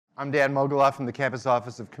I'm Dan Moguloff from the Campus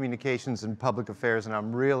Office of Communications and Public Affairs, and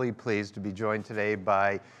I'm really pleased to be joined today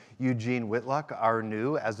by Eugene Whitlock, our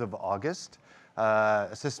new, as of August,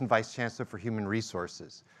 Assistant Vice Chancellor for Human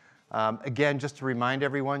Resources. Again, just to remind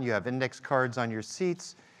everyone, you have index cards on your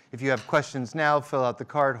seats. If you have questions now, fill out the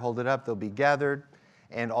card, hold it up, they'll be gathered.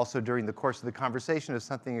 And also during the course of the conversation, if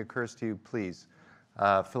something occurs to you, please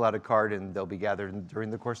fill out a card and they'll be gathered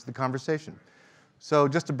during the course of the conversation. So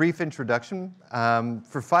just a brief introduction.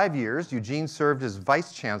 For 5 years, Eugene served as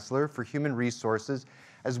Vice Chancellor for Human Resources,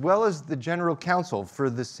 as well as the General Counsel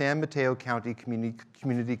for the San Mateo County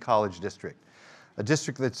Community College District, a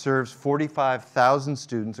district that serves 45,000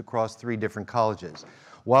 students across 3 different colleges.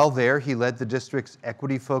 While there, he led the district's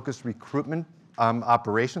equity-focused recruitment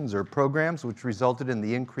operations or programs, which resulted in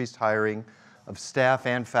the increased hiring of staff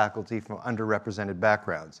and faculty from underrepresented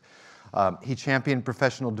backgrounds. He championed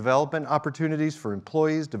professional development opportunities for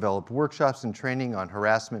employees, developed workshops and training on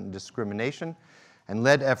harassment and discrimination, and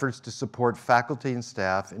led efforts to support faculty and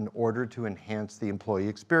staff in order to enhance the employee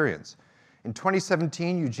experience. In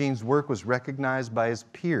 2017, Eugene's work was recognized by his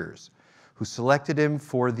peers, who selected him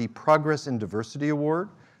for the Progress in Diversity Award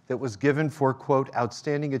that was given for, quote,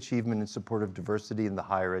 outstanding achievement in support of diversity in the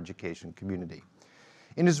higher education community.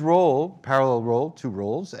 In his parallel two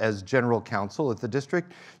roles as general counsel at the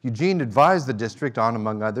district, Eugene advised the district on,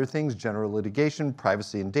 among other things, general litigation,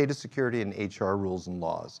 privacy and data security, and HR rules and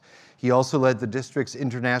laws. He also led the district's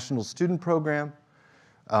international student program,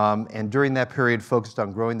 and during that period focused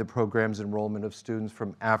on growing the program's enrollment of students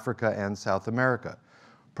from Africa and South America.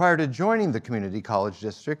 Prior to joining the Community College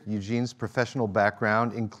District, Eugene's professional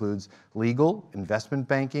background includes legal, investment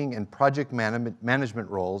banking, and project management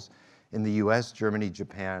roles in the US, Germany,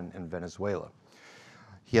 Japan, and Venezuela.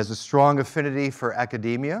 He has a strong affinity for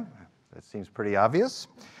academia, that seems pretty obvious,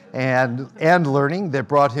 and learning that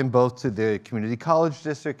brought him both to the Community College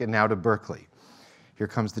District and now to Berkeley. Here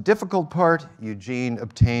comes the difficult part. Eugene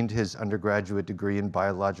obtained his undergraduate degree in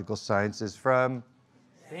biological sciences from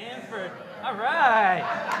Stanford. All right.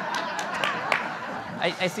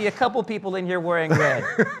 I see a couple people in here wearing red.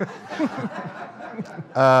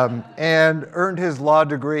 And earned his law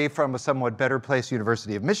degree from a somewhat better place,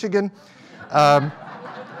 University of Michigan.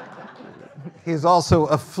 He's also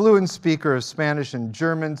a fluent speaker of Spanish and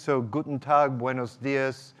German, so guten Tag, buenos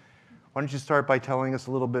dias. Why don't you start by telling us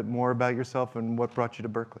a little bit more about yourself and what brought you to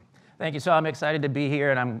Berkeley? Thank you. So I'm excited to be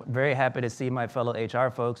here, and I'm very happy to see my fellow HR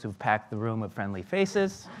folks who've packed the room with friendly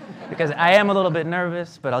faces, because I am a little bit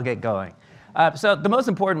nervous, but I'll get going. So the most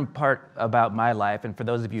important part about my life, and for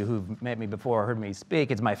those of you who've met me before or heard me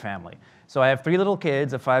speak, is my family. So I have 3 little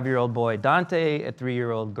kids, a 5-year-old boy, Dante, a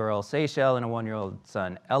 3-year-old girl, Seychelle, and a 1-year-old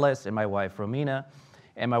son, Ellis, and my wife, Romina.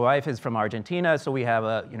 And my wife is from Argentina, so we have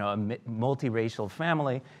a multiracial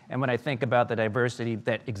family. And when I think about the diversity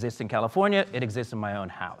that exists in California, it exists in my own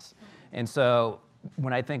house. And so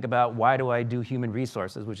when I think about why do I do human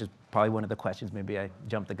resources, which is probably one of the questions, maybe I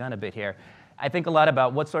jumped the gun a bit here, I think a lot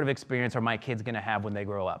about what sort of experience are my kids going to have when they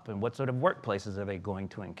grow up, and what sort of workplaces are they going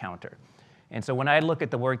to encounter. And so when I look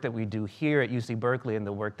at the work that we do here at UC Berkeley and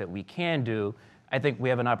the work that we can do, I think we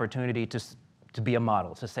have an opportunity to be a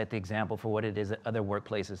model, to set the example for what it is that other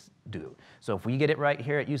workplaces do. So if we get it right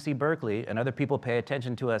here at UC Berkeley and other people pay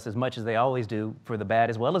attention to us as much as they always do for the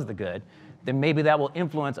bad as well as the good, then maybe that will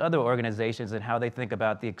influence other organizations and how they think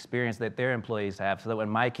about the experience that their employees have, so that when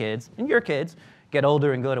my kids and your kids get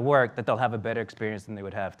older and go to work, that they'll have a better experience than they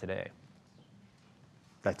would have today.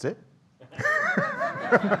 That's it?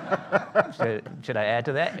 Should I add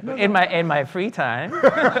to that? No. In my free time.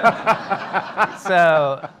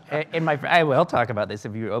 So I will talk about this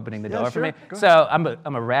if you're opening the door for me. So I'm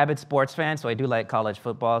a rabid sports fan, so I do like college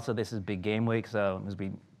football. So this is big game week. So as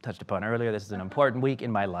we touched upon earlier, this is an important week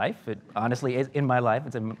in my life. It honestly is in my life.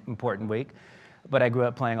 It's an important week. But I grew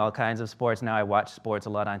up playing all kinds of sports. Now I watch sports a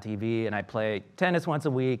lot on TV, and I play tennis once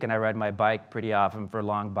a week, and I ride my bike pretty often for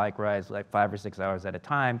long bike rides, like 5 or 6 hours at a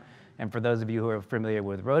time. And for those of you who are familiar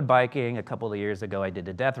with road biking, a couple of years ago I did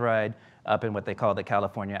a death ride up in what they call the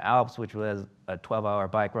California Alps, which was a 12-hour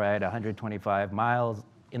bike ride, 125 miles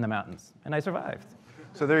in the mountains, and I survived.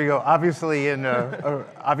 So there you go. Obviously an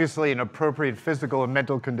appropriate physical and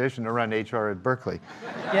mental condition to run HR at Berkeley.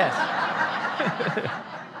 Yes.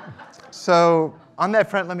 So on that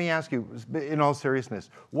front, let me ask you, in all seriousness,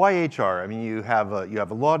 why HR? I mean, you have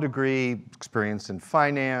a law degree, experience in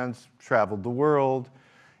finance, traveled the world,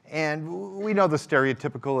 and we know the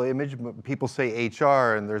stereotypical image. People say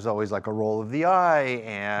HR, and there's always like a roll of the eye,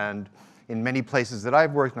 and in many places that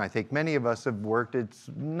I've worked, and I think many of us have worked, it's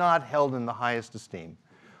not held in the highest esteem.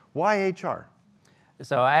 Why HR?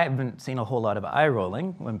 So I haven't seen a whole lot of eye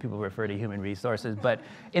rolling when people refer to human resources, but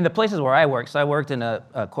in the places where I worked, so I worked in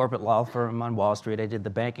a corporate law firm on Wall Street, I did the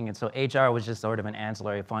banking, and so HR was just sort of an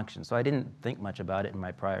ancillary function. So I didn't think much about it in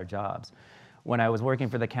my prior jobs. When I was working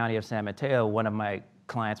for the County of San Mateo, one of my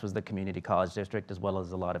clients was the community college district, as well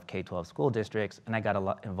as a lot of K-12 school districts, and I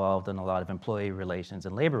got involved in a lot of employee relations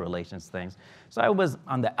and labor relations things. So I was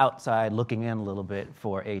on the outside looking in a little bit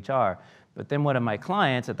for HR. But then one of my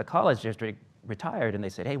clients at the college district retired, and they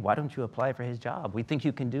said, hey, why don't you apply for his job? We think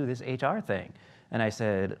you can do this HR thing. And I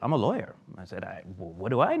said, I'm a lawyer. I said, well, what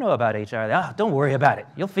do I know about HR? Don't worry about it.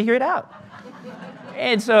 You'll figure it out.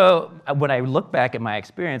 And so when I look back at my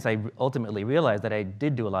experience, I ultimately realized that I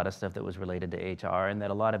did do a lot of stuff that was related to HR, and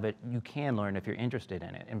that a lot of it you can learn if you're interested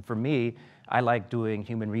in it. And for me, I like doing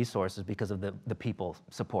human resources because of the people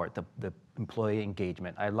support, the employee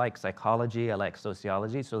engagement. I like psychology, I like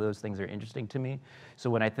sociology, so those things are interesting to me. So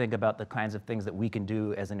when I think about the kinds of things that we can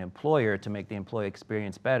do as an employer to make the employee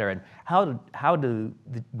experience better, and how do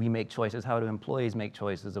we make choices, how do employees make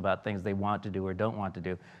choices about things they want to do or don't want to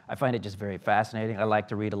do, I find it just very fascinating. I like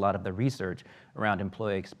to read a lot of the research around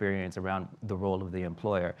employee experience, around the role of the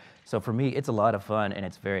employer. So for me, it's a lot of fun and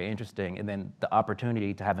it's very interesting. And then the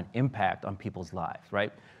opportunity to have an impact on people's lives,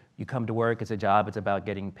 right? You come to work, it's a job, it's about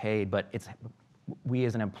getting paid, but we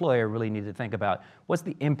as an employer really need to think about what's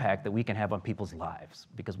the impact that we can have on people's lives,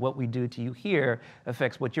 because what we do to you here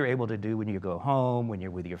affects what you're able to do when you go home, when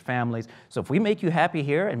you're with your families. So if we make you happy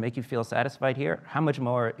here and make you feel satisfied here, how much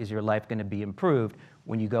more is your life going to be improved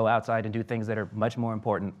when you go outside and do things that are much more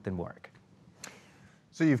important than work?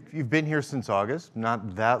 So you've been here since August,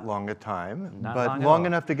 not that long a time, Not but long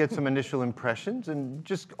enough to get some initial impressions, and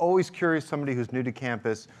just always curious, somebody who's new to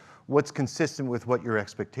campus, what's consistent with what your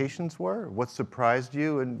expectations were, what surprised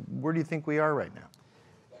you, and where do you think we are right now?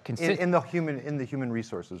 In the human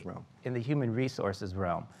resources realm. In the human resources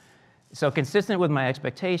realm. So consistent with my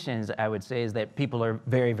expectations, I would say, is that people are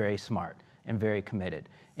very, very smart and very committed.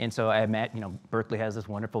 And so I met, Berkeley has this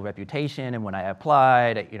wonderful reputation, and when I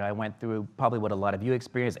applied, I went through probably what a lot of you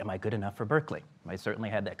experienced. Am I good enough for Berkeley? I certainly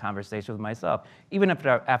had that conversation with myself. Even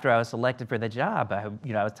after I was selected for the job, I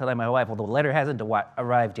was telling my wife, well, the letter hasn't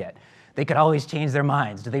arrived yet. They could always change their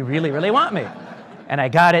minds. Do they really, really want me? And I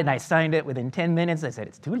got it, and I signed it within 10 minutes. I said,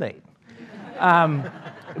 it's too late.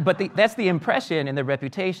 But that's the impression and the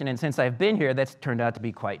reputation, and since I've been here, that's turned out to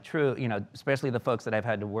be quite true. Especially the folks that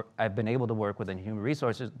I've been able to work with in human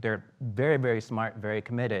resources, they're very, very smart, very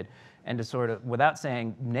committed, and to sort of, without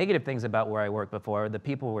saying negative things about where I worked before, the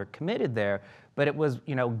people were committed there, but it was,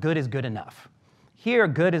 good is good enough. Here,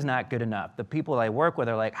 good is not good enough. The people I work with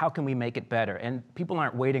are like, how can we make it better? And people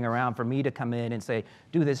aren't waiting around for me to come in and say,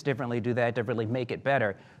 do this differently, do that differently, make it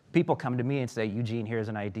better. People come to me and say, Eugene, here's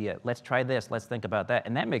an idea. Let's try this, let's think about that.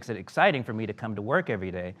 And that makes it exciting for me to come to work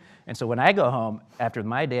every day. And so when I go home after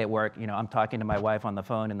my day at work, I'm talking to my wife on the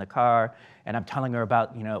phone in the car, and I'm telling her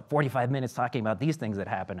about, 45 minutes talking about these things that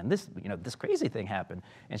happened, and this crazy thing happened.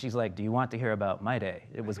 And she's like, do you want to hear about my day?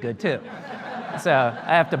 It was good too. So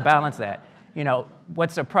I have to balance that.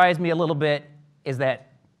 What surprised me a little bit is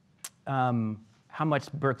that how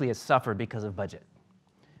much Berkeley has suffered because of budget.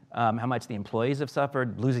 How much the employees have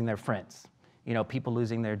suffered losing their friends, people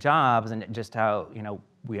losing their jobs, and just how,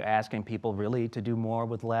 we're asking people really to do more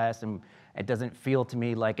with less, and it doesn't feel to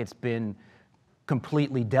me like it's been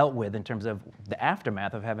completely dealt with in terms of the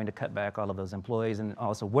aftermath of having to cut back all of those employees, and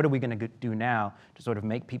also what are we going to do now to sort of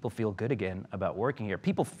make people feel good again about working here.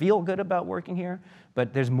 People feel good about working here,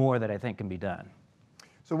 but there's more that I think can be done.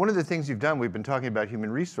 So one of the things you've done, we've been talking about human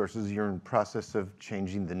resources, you're in the process of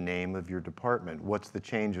changing the name of your department. What's the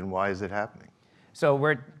change and why is it happening? So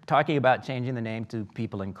we're talking about changing the name to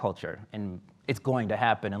People and Culture, and it's going to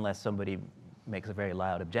happen unless somebody makes a very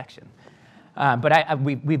loud objection. But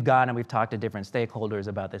we've gone and we've talked to different stakeholders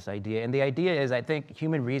about this idea, and the idea is, I think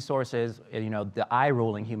human resources, the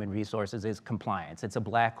eye-rolling human resources is compliance. It's a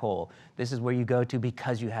black hole. This is where you go to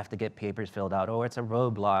because you have to get papers filled out, or it's a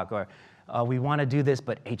roadblock, or we want to do this,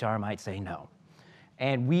 but HR might say no.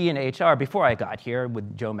 And we in HR, before I got here,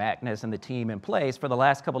 with Joe Magnus and the team in place, for the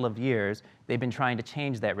last couple of years, they've been trying to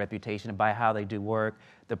change that reputation by how they do work,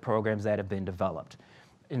 the programs that have been developed.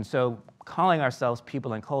 And so calling ourselves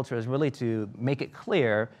People and Culture is really to make it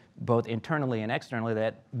clear, both internally and externally,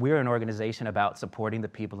 that we're an organization about supporting the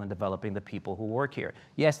people and developing the people who work here.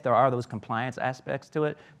 Yes, there are those compliance aspects to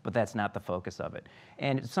it, but that's not the focus of it.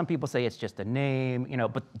 And some people say it's just a name,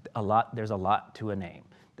 but there's a lot to a name.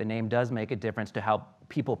 The name does make a difference to how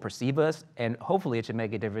people perceive us, and hopefully it should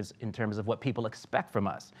make a difference in terms of what people expect from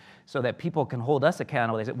us, so that people can hold us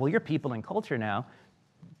accountable. They say, well, you're People and Culture now,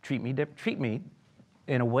 treat me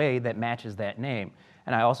in a way that matches that name.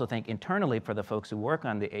 And I also think internally for the folks who work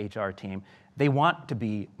on the HR team, they want to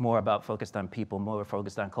be more about focused on people, more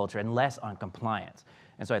focused on culture, and less on compliance.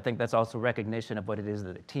 And so I think that's also recognition of what it is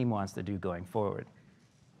that the team wants to do going forward.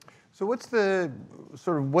 So what's the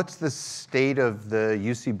state of the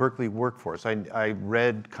UC Berkeley workforce? I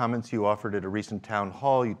read comments you offered at a recent town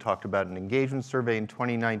hall. You talked about an engagement survey in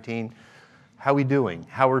 2019. How are we doing?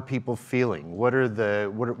 How are people feeling? What are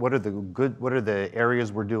the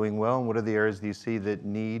areas we're doing well, and what are the areas do you see that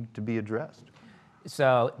need to be addressed?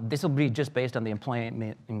 So this will be just based on the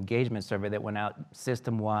employee engagement survey that went out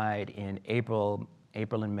system-wide in April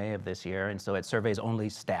and May of this year, and so it surveys only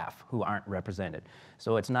staff who aren't represented.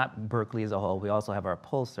 So it's not Berkeley as a whole. We also have our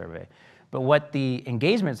pulse survey. But what the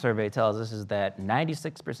engagement survey tells us is that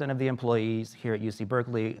 96% of the employees here at UC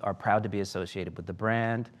Berkeley are proud to be associated with the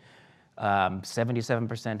brand.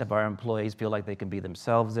 77% of our employees feel like they can be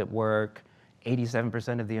themselves at work.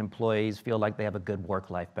 87% of the employees feel like they have a good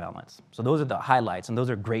work-life balance. So those are the highlights, and those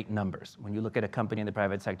are great numbers. When you look at a company in the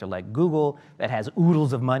private sector like Google that has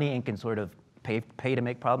oodles of money and can sort of pay to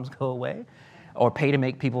make problems go away, or pay to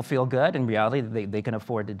make people feel good, in reality, they can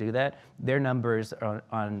afford to do that. Their numbers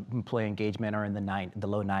on employee engagement are in the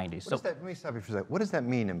low 90s. Let me stop you for a second. What does that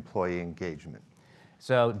mean, employee engagement?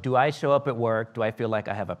 So do I show up at work? Do I feel like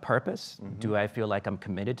I have a purpose? Mm-hmm. Do I feel like I'm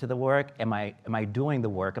committed to the work? Am I doing the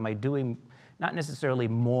work? Am I doing not necessarily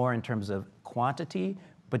more in terms of quantity,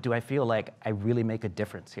 but do I feel like I really make a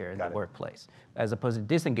difference here in the workplace? As opposed to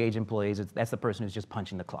disengaged employees, that's the person who's just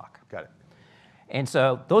punching the clock. Got it. And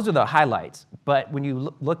so those are the highlights. But when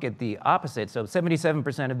you look at the opposite, so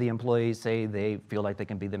 77% of the employees say they feel like they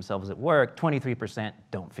can be themselves at work, 23%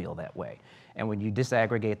 don't feel that way. And when you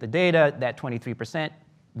disaggregate the data, that 23%,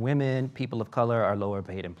 women, people of color, are lower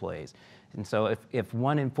paid employees. And so if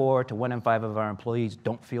 1 in 4 to 1 in 5 of our employees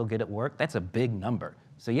don't feel good at work, that's a big number.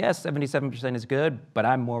 So yes, 77% is good, but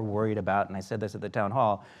I'm more worried about, and I said this at the town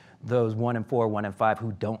hall, those 1 in 4, 1 in 5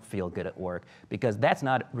 who don't feel good at work, because that's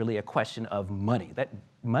not really a question of money. That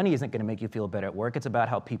money isn't going to make you feel better at work. It's about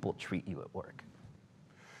how people treat you at work.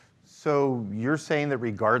 So you're saying that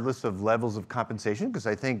regardless of levels of compensation, because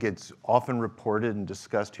I think it's often reported and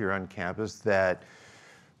discussed here on campus that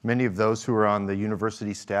many of those who are on the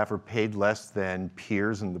university staff are paid less than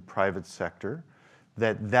peers in the private sector,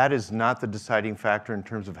 that is not the deciding factor in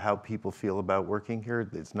terms of how people feel about working here.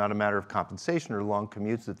 It's not a matter of compensation or long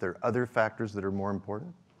commutes, that there are other factors that are more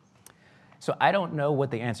important? So I don't know what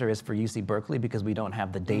the answer is for UC Berkeley because we don't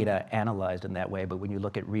have the data analyzed in that way, but when you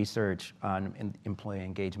look at research on employee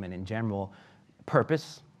engagement in general,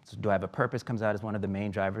 purpose, so do I have a purpose, comes out as one of the main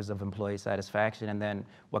drivers of employee satisfaction, and then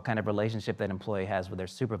what kind of relationship that employee has with their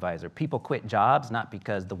supervisor. People quit jobs not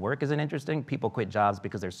because the work isn't interesting, people quit jobs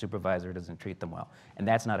because their supervisor doesn't treat them well, and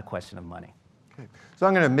that's not a question of money. Okay. So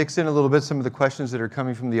I'm going to mix in a little bit some of the questions that are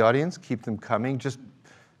coming from the audience, keep them coming. Just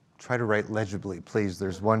try to write legibly, please.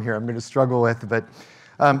 There's one here I'm going to struggle with, but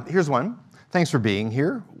here's one. Thanks for being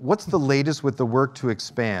here. What's the latest with the work to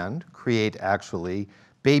create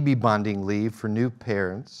baby bonding leave for new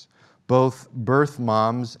parents, both birth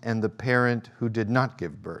moms and the parent who did not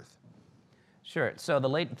give birth? Sure. So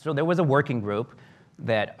there was a working group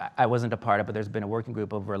that I wasn't a part of, but there's been a working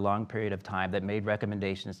group over a long period of time that made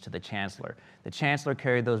recommendations to the chancellor. The chancellor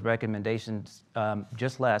carried those recommendations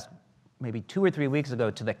maybe 2 or 3 weeks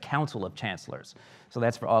ago to the Council of Chancellors. So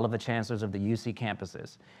that's for all of the chancellors of the UC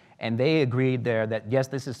campuses. And they agreed there that, yes,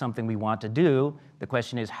 this is something we want to do. The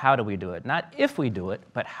question is, how do we do it? Not if we do it,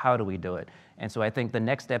 but how do we do it? And so I think the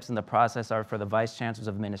next steps in the process are for the vice chancellors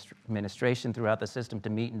of administration throughout the system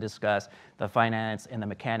to meet and discuss the finance and the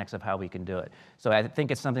mechanics of how we can do it. So I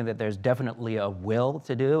think it's something that there's definitely a will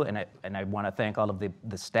to do, and I want to thank all of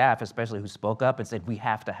the staff, especially who spoke up and said, we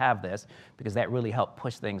have to have this, because that really helped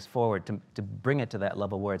push things forward to bring it to that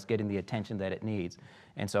level where it's getting the attention that it needs.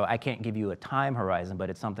 And so I can't give you a time horizon,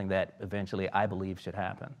 but it's something that eventually I believe should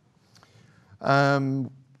happen.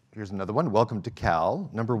 Here's another one. Welcome to Cal.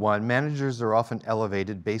 Number 1, managers are often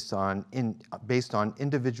elevated based on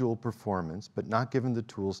individual performance, but not given the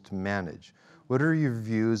tools to manage. What are your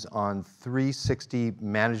views on 360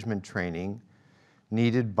 management training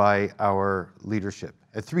needed by our leadership?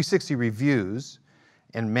 360 reviews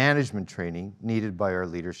and management training needed by our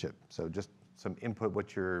leadership. So just some input,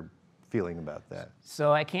 what you're feeling about that.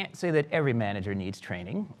 So I can't say that every manager needs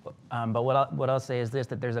training, but what I'll say is this,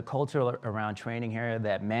 that there's a culture around training here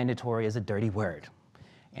that mandatory is a dirty word,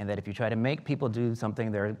 and that if you try to make people do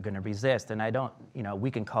something, they're going to resist. And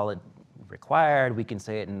we can call it required, we can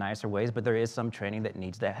say it in nicer ways, but there is some training that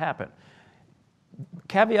needs to happen.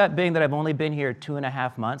 Caveat being that I've only been here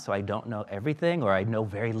 2.5 months, so I don't know everything, or I know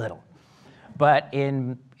very little. But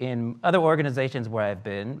in other organizations where I've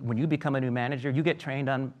been, when you become a new manager, you get trained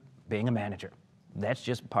on being a manager. That's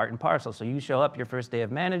just part and parcel. So you show up your first day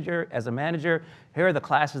as a manager, here are the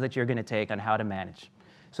classes that you're going to take on how to manage.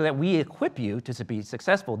 So that we equip you to be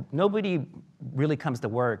successful. Nobody really comes to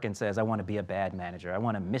work and says, I want to be a bad manager. I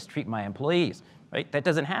want to mistreat my employees, right? That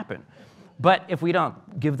doesn't happen. But if we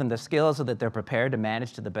don't give them the skills so that they're prepared to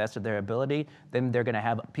manage to the best of their ability, then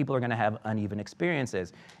people are going to have uneven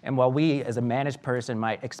experiences. And while we, as a managed person,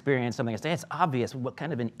 might experience something and say, it's obvious, what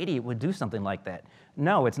kind of an idiot would do something like that?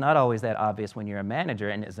 No, it's not always that obvious when you're a manager.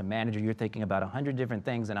 And as a manager, you're thinking about 100 different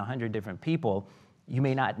things and 100 different people. You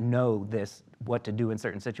may not know what to do in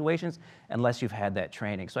certain situations unless you've had that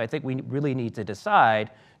training. So I think we really need to decide,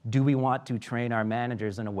 do we want to train our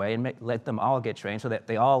managers in a way and let them all get trained so that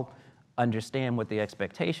they all understand what the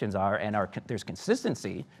expectations are and there's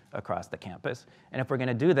consistency across the campus. And if we're going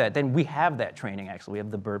to do that, then we have that training, actually. We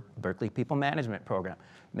have the Berkeley People Management Program.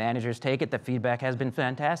 Managers take it. The feedback has been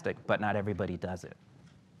fantastic, but not everybody does it.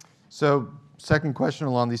 So, second question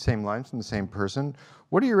along these same lines from the same person.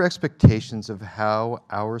 What are your expectations of how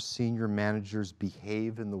our senior managers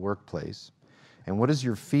behave in the workplace? And what is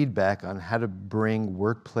your feedback on how to bring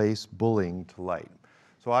workplace bullying to light?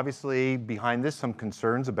 So obviously, behind this, some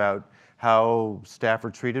concerns about how staff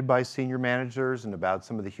are treated by senior managers and about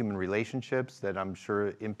some of the human relationships that I'm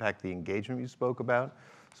sure impact the engagement you spoke about.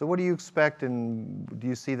 So what do you expect, and do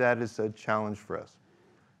you see that as a challenge for us?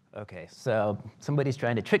 Okay, so somebody's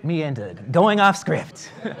trying to trick me into going off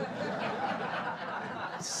script.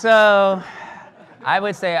 So I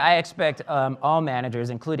would say I expect all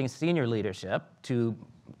managers, including senior leadership, to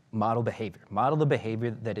model the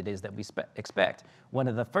behavior that it is that we expect. One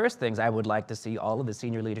of the first things I would like to see all of the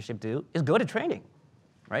senior leadership do is go to training,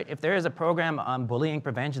 right? If there is a program on bullying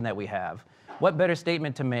prevention that we have, what better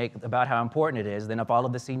statement to make about how important it is than if all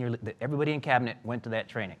of the everybody in cabinet went to that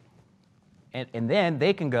training? And then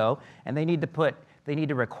they can go and they need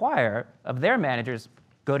to require of their managers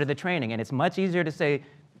go to the training. And it's much easier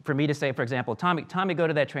for me to say, for example, Tommy, go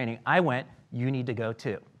to that training. I went, you need to go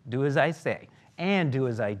too. Do as I say and do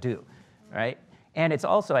as I do, right? And it's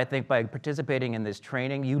also, I think, by participating in this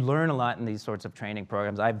training, you learn a lot in these sorts of training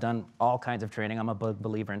programs. I've done all kinds of training. I'm a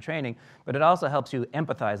believer in training, but it also helps you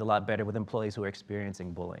empathize a lot better with employees who are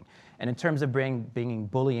experiencing bullying. And in terms of bringing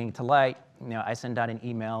bullying to light, I sent out an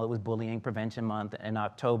email. It was Bullying Prevention Month in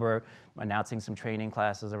October, announcing some training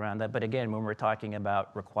classes around that. But again, when we're talking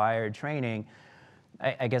about required training,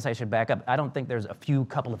 I guess I should back up. I don't think there's a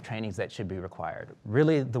couple of trainings that should be required.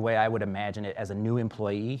 Really, the way I would imagine it as a new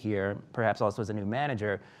employee here, perhaps also as a new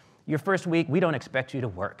manager, your first week, we don't expect you to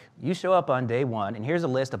work. You show up on day one, and here's a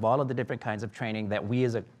list of all of the different kinds of training that we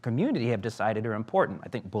as a community have decided are important. I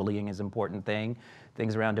think bullying is an important thing,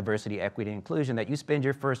 things around diversity, equity, inclusion, that you spend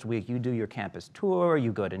your first week, you do your campus tour,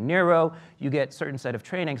 you go to Neuro, you get a certain set of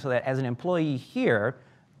training so that as an employee here,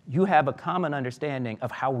 you have a common understanding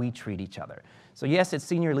of how we treat each other. So yes, it's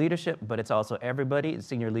senior leadership, but it's also everybody.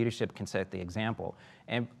 Senior leadership can set the example.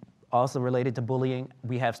 And also related to bullying,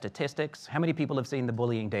 we have statistics. How many people have seen the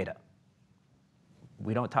bullying data?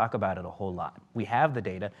 We don't talk about it a whole lot. We have the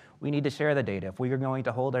data. We need to share the data. If we are going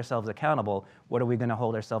to hold ourselves accountable, what are we going to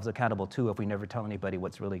hold ourselves accountable to if we never tell anybody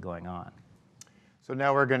what's really going on? So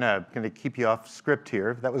now we're gonna keep you off script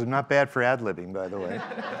here. That was not bad for ad-libbing, by the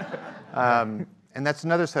way. And that's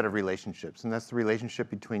another set of relationships, and that's the relationship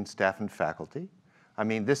between staff and faculty. I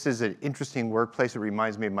mean, this is an interesting workplace. It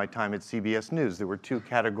reminds me of my time at CBS News. There were two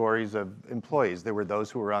categories of employees. There were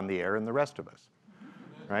those who were on the air and the rest of us,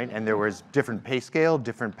 right? And there was different pay scale,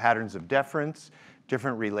 different patterns of deference,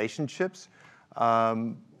 different relationships.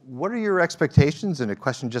 What are your expectations? And a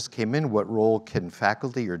question just came in, what role can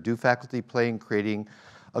faculty or do faculty play in creating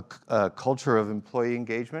a culture of employee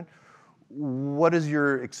engagement? What does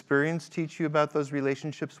your experience teach you about those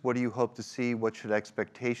relationships? What do you hope to see? What should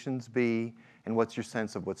expectations be? And what's your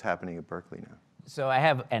sense of what's happening at Berkeley now? So I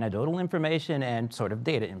have anecdotal information and sort of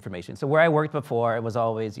data information. So where I worked before, it was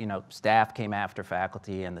always, staff came after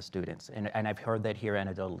faculty and the students. And I've heard that here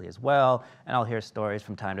anecdotally as well. And I'll hear stories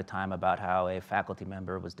from time to time about how a faculty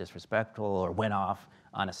member was disrespectful or went off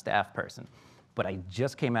on a staff person. But I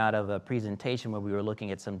just came out of a presentation where we were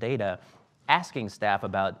looking at some data asking staff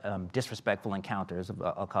about disrespectful encounters,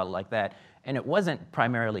 I'll call it like that. And it wasn't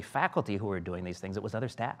primarily faculty who were doing these things, it was other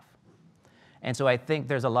staff. And so I think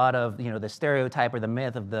there's a lot of, the stereotype or the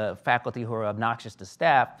myth of the faculty who are obnoxious to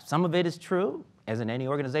staff. Some of it is true, as in any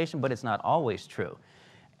organization, but it's not always true.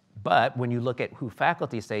 But when you look at who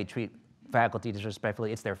faculty say treat faculty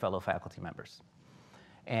disrespectfully, it's their fellow faculty members.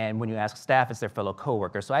 And when you ask staff, it's their fellow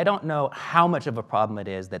coworkers. So I don't know how much of a problem it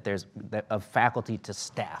is that of faculty to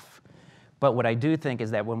staff. But what I do think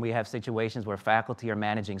is that when we have situations where faculty are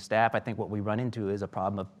managing staff, I think what we run into is a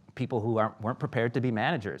problem of people who weren't prepared to be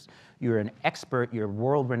managers. You're an expert, you're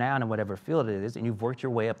world-renowned in whatever field it is, and you've worked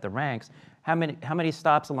your way up the ranks. How many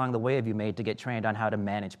stops along the way have you made to get trained on how to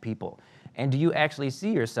manage people? And do you actually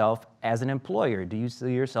see yourself as an employer? Do you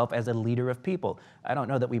see yourself as a leader of people? I don't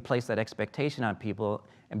know that we place that expectation on people,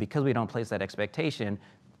 and because we don't place that expectation,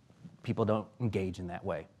 people don't engage in that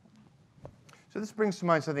way. So this brings to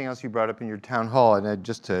mind something else you brought up in your town hall, and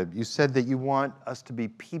you said that you want us to be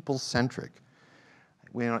people-centric.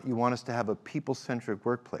 You want us to have a people-centric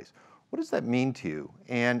workplace. What does that mean to you?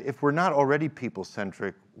 And if we're not already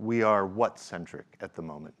people-centric, we are what-centric at the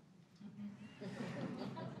moment?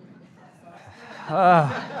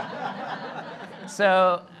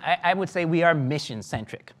 So I would say we are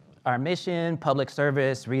mission-centric. Our mission, public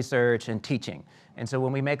service, research, and teaching. And so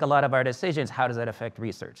when we make a lot of our decisions, how does that affect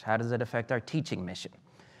research? How does it affect our teaching mission?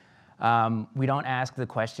 We don't ask the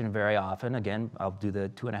question very often. Again, I'll do the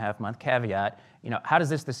 2.5-month caveat. How does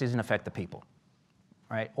this decision affect the people?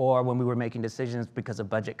 Right? Or when we were making decisions because of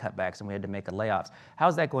budget cutbacks and we had to make layoffs, how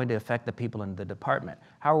is that going to affect the people in the department?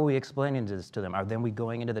 How are we explaining this to them? Are then we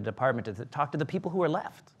going into the department to talk to the people who are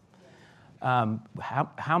left?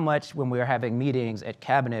 How much when we're having meetings at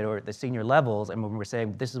cabinet or at the senior levels and when we're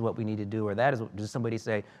saying this is what we need to do or that is, does somebody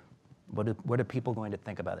say, what are people going to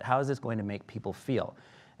think about it? How is this going to make people feel?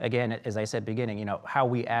 Again, as I said beginning, how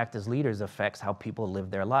we act as leaders affects how people live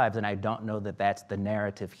their lives, and I don't know that that's the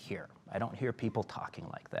narrative here. I don't hear people talking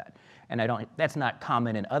like that. And that's not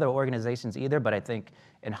common in other organizations either, but I think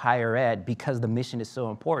in higher ed, because the mission is so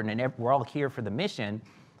important and we're all here for the mission,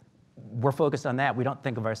 we're focused on that. We don't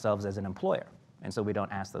think of ourselves as an employer, and so we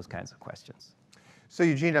don't ask those kinds of questions. So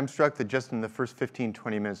Eugene, I'm struck that just in the first 15,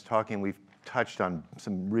 20 minutes talking, we've touched on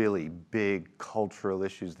some really big cultural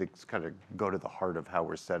issues that kind of go to the heart of how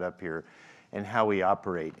we're set up here and how we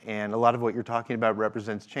operate. And a lot of what you're talking about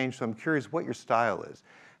represents change, so I'm curious what your style is.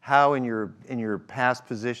 How in your past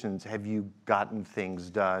positions have you gotten things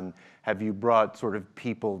done? Have you brought sort of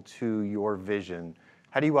people to your vision?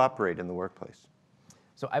 How do you operate in the workplace?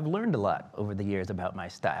 So I've learned a lot over the years about my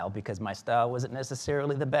style because my style wasn't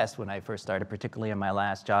necessarily the best when I first started, particularly in my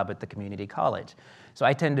last job at the community college. So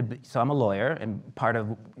I'm a lawyer, and part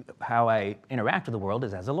of how I interact with the world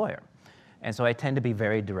is as a lawyer. And so I tend to be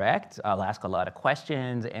very direct. I'll ask a lot of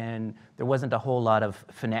questions, and there wasn't a whole lot of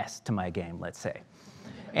finesse to my game, let's say.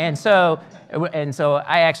 And so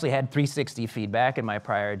I actually had 360 feedback in my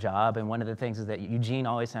prior job, and one of the things is that Eugene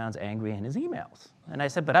always sounds angry in his emails. And I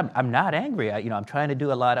said, but I'm not angry. I'm trying to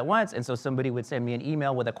do a lot at once. And so somebody would send me an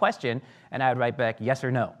email with a question, and I would write back yes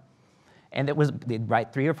or no. And they'd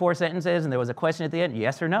write 3 or 4 sentences, and there was a question at the end,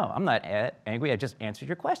 yes or no. I'm not angry, I just answered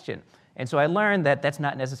your question. And so I learned that that's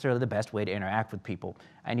not necessarily the best way to interact with people.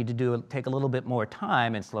 I need to take a little bit more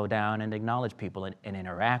time and slow down and acknowledge people and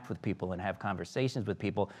interact with people and have conversations with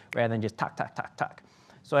people rather than just talk, talk, talk, talk.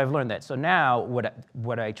 So I've learned that. So now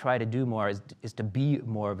what I try to do more is to be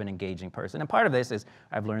more of an engaging person. And part of this is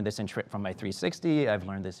I've learned this from my 360, I've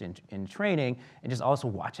learned this in training, and just also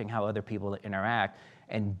watching how other people interact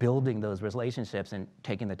and building those relationships and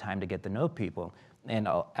taking the time to get to know people. And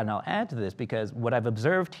I'll add to this because what I've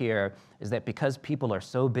observed here is that because people are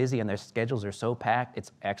so busy and their schedules are so packed,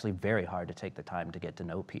 it's actually very hard to take the time to get to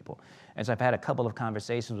know people. And so I've had a couple of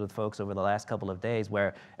conversations with folks over the last couple of days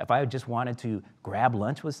where if I just wanted to grab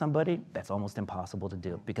lunch with somebody, that's almost impossible to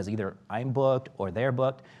do because either I'm booked or they're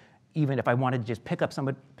booked. Even if I wanted to just pick up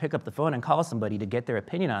the phone and call somebody to get their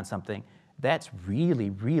opinion on something, that's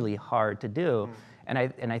really, really hard to do. And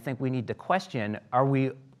I think we need to question, are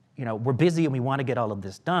we, we're busy and we want to get all of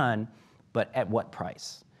this done, but at what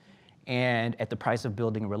price? And at the price of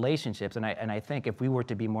building relationships. And I think if we were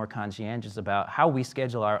to be more conscientious about how we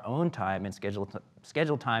schedule our own time and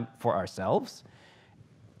schedule time for ourselves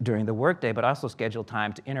during the workday, but also schedule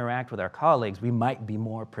time to interact with our colleagues, we might be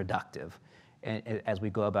more productive as we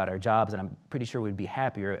go about our jobs. And I'm pretty sure we'd be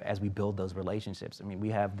happier as we build those relationships. I mean, we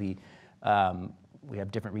have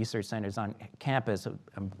different research centers on campus.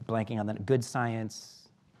 I'm blanking on the Good Science.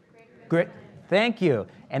 Great. Thank you.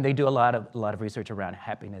 And they do a lot of research around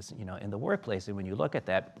happiness, in the workplace. And when you look at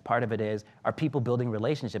that, part of it is, are people building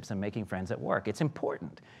relationships and making friends at work? It's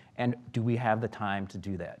important. And do we have the time to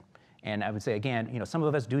do that? And I would say, again, some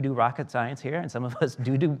of us do rocket science here, and some of us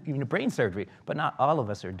do brain surgery, but not all of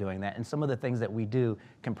us are doing that. And some of the things that we do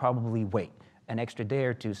can probably wait an extra day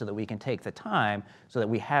or two so that we can take the time so that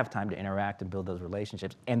we have time to interact and build those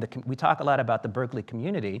relationships. And we talk a lot about the Berkeley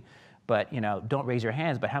community, but don't raise your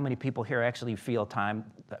hands, but how many people here actually feel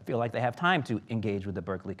like they have time to engage with the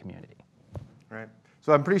Berkeley community? Right.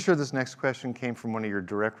 So I'm pretty sure this next question came from one of your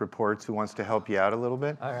direct reports who wants to help you out a little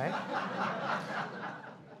bit. All right.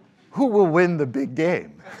 Who will win the big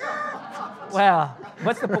game? Well,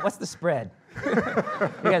 what's the spread?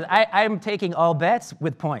 Because I'm taking all bets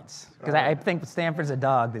with points, because I think Stanford's a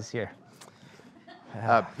dog this year.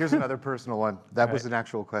 Here's another personal one. That was an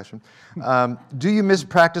actual question. Do you miss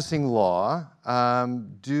practicing law?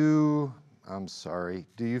 Do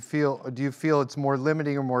you feel it's more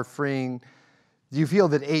limiting or more freeing? Do you feel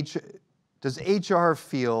that does HR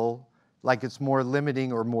feel like it's more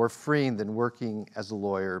limiting or more freeing than working as a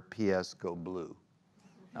lawyer? P.S. Go Blue.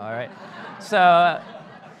 All right. So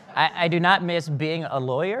I do not miss being a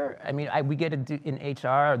lawyer. I mean, we get to do in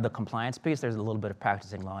HR, the compliance piece, there's a little bit of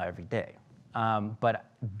practicing law every day. But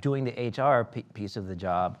doing the HR piece of the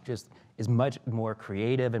job just is much more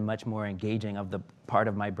creative and much more engaging of the part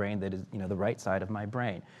of my brain that is, the right side of my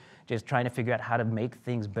brain. Just trying to figure out how to make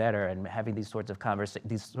things better and having these sort of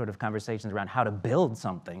conversations around how to build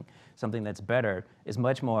something that's better is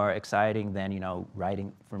much more exciting than,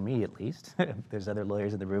 writing, for me at least, there's other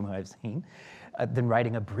lawyers in the room who I've seen, than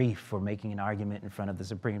writing a brief or making an argument in front of the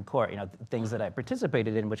Supreme Court, things that I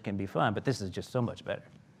participated in, which can be fun, but this is just so much better.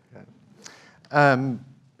 I'm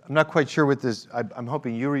not quite sure what this, I'm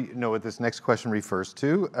hoping you know what this next question refers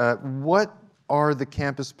to. What are the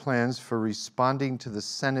campus plans for responding to the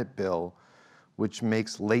Senate bill which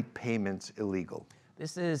makes late payments illegal?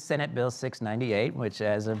 This is Senate Bill 698, which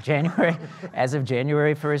as of January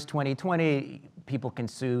 1st, 2020, people can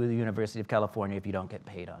sue the University of California if you don't get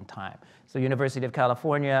paid on time. So University of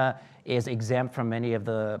California is exempt from many of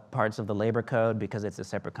the parts of the labor code because it's a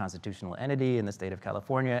separate constitutional entity in the state of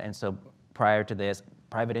California, and so prior to this,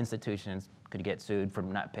 private institutions could get sued for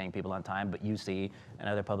not paying people on time, but UC and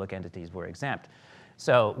other public entities were exempt.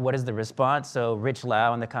 So what is the response? So Rich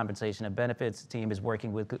Lau and the Compensation and Benefits team is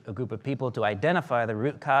working with a group of people to identify the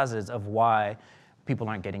root causes of why people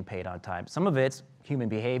aren't getting paid on time. Some of it's human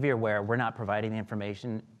behavior where we're not providing the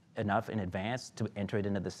information enough in advance to enter it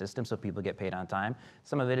into the system so people get paid on time.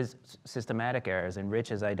 Some of it is systematic errors, and Rich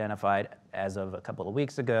has identified, as of a couple of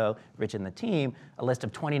weeks ago, Rich and the team, a list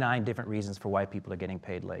of 29 different reasons for why people are getting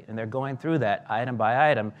paid late. And they're going through that item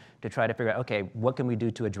by item to try to figure out, okay, what can we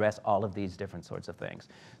do to address all of these different sorts of things?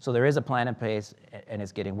 So there is a plan in place, and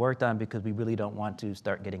it's getting worked on because we really don't want to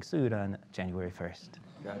start getting sued on January 1st.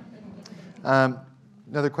 Got it.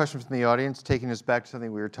 Another question from the audience, taking us back to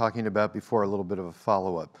something we were talking about before, a little bit of a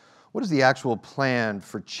follow-up. What is the actual plan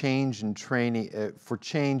for change in training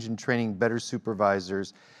better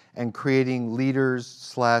supervisors and creating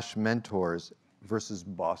leaders/mentors versus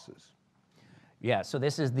bosses? Yeah, so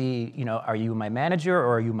this is the, are you my manager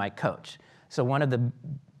or are you my coach? So one of the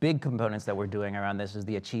big components that we're doing around this is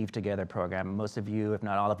the Achieve Together program. Most of you, if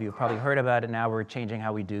not all of you, have probably heard about it. Now we're changing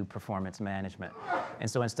how we do performance management. And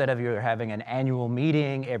so instead of you having an annual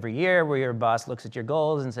meeting every year where your boss looks at your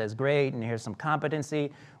goals and says, great, and here's some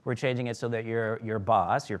competency, we're changing it so that your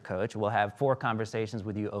boss, your coach, will have 4 conversations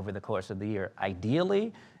with you over the course of the year.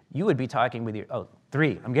 Ideally, you would be talking with your,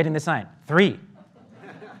 3, I'm getting the sign, 3.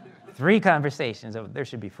 3 conversations, there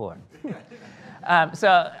should be 4.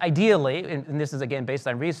 So ideally, and this is again based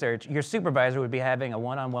on research, your supervisor would be having a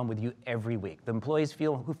one-on-one with you every week. The employees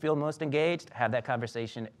who feel most engaged have that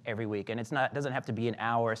conversation every week, and it doesn't have to be an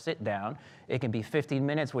hour sit down. It can be 15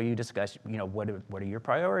 minutes where you discuss, what are your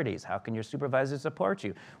priorities? How can your supervisor support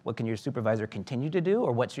you? What can your supervisor continue to do,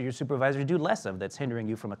 or what should your supervisor do less of that's hindering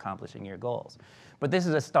you from accomplishing your goals? But this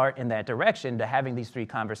is a start in that direction to having these 3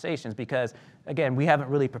 conversations because, again, we haven't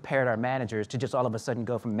really prepared our managers to just all of a sudden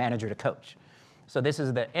go from manager to coach. So this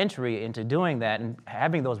is the entry into doing that and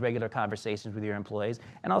having those regular conversations with your employees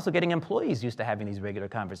and also getting employees used to having these regular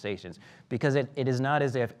conversations because it is not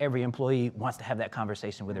as if every employee wants to have that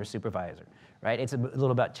conversation with their supervisor, right? It's a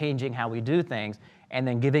little about changing how we do things and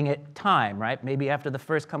then giving it time, right? Maybe after the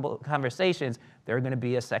first couple of conversations, there are going to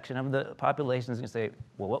be a section of the population that's going to say,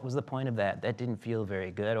 well, what was the point of that? That didn't feel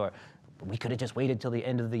very good, or we could have just waited till the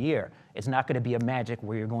end of the year. It's not going to be a magic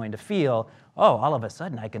where you're going to feel, oh, all of a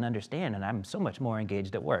sudden I can understand and I'm so much more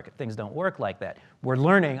engaged at work. Things don't work like that. We're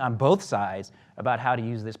learning on both sides about how to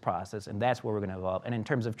use this process, and that's where we're going to evolve. And in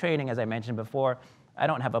terms of training, as I mentioned before, I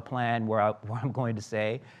don't have a plan where I'm going to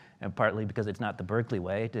say, and partly because it's not the Berkeley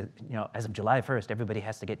way, as of July 1st, everybody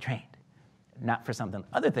has to get trained. Not for something,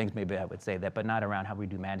 other things maybe I would say that, but not around how we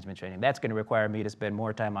do management training. That's going to require me to spend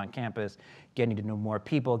more time on campus, getting to know more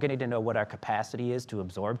people, getting to know what our capacity is to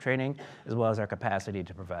absorb training, as well as our capacity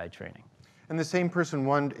to provide training. And the same person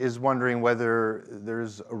is wondering whether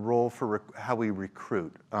there's a role for how we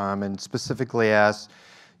recruit, and specifically asks,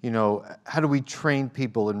 how do we train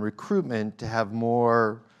people in recruitment to have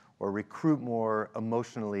more or recruit more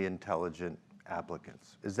emotionally intelligent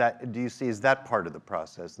applicants? Is that part of the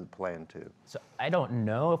process, the plan too? So I don't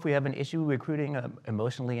know if we have an issue recruiting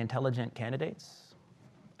emotionally intelligent candidates.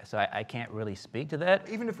 So I can't really speak to that.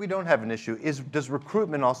 Even if we don't have an issue, does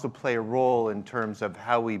recruitment also play a role in terms of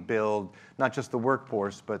how we build not just the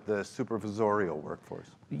workforce, but the supervisorial workforce?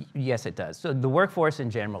 Yes, it does. So the workforce in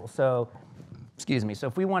general. So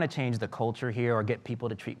if we want to change the culture here or get people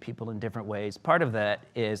to treat people in different ways, part of that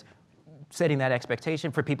is setting that expectation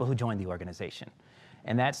for people who join the organization.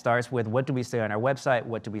 And that starts with what do we say on our website,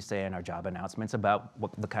 what do we say in our job announcements about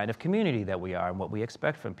the kind of community that we are and what we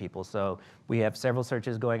expect from people. So we have several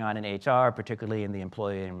searches going on in HR, particularly in the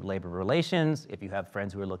employee and labor relations. If you have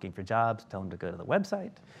friends who are looking for jobs, tell them to go to the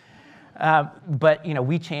website. But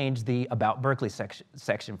we changed the About Berkeley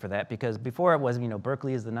section for that, because before it was,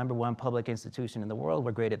 Berkeley is the #1 public institution in the world.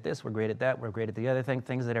 We're great at this, we're great at that, we're great at the other thing,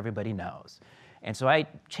 things that everybody knows. And so I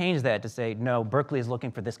changed that to say, no, Berkeley is looking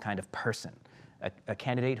for this kind of person. A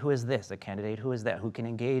candidate who is this, a candidate who is that, who can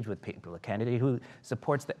engage with people, a candidate who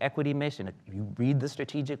supports the equity mission. You read the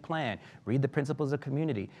strategic plan, read the principles of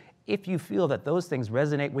community. If you feel that those things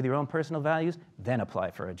resonate with your own personal values, then apply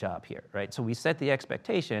for a job here, right? So we set the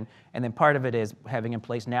expectation, and then part of it is having in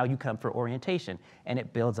place, now you come for orientation, and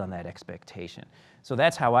it builds on that expectation. So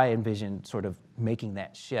that's how I envision sort of making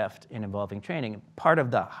that shift in involving training. Part of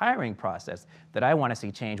the hiring process that I want to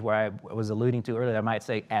see change, where I was alluding to earlier, I might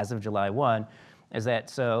say as of July 1, is that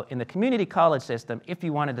so in the community college system, if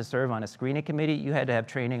you wanted to serve on a screening committee, you had to have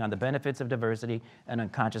training on the benefits of diversity and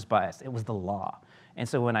unconscious bias. It was the law. And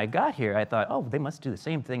so when I got here, I thought, oh, they must do the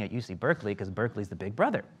same thing at UC Berkeley because Berkeley's the big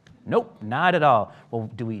brother. Nope, not at all. Well,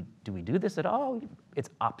 do we do this at all? It's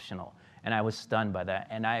optional. And I was stunned by that.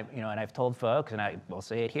 And I've told folks, and I will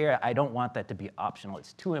say it here, I don't want that to be optional.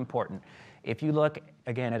 It's too important. If you look,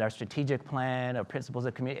 again, at our strategic plan, our principles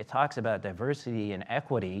of community, it talks about diversity and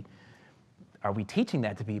equity. Are we teaching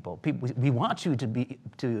that to people? We want you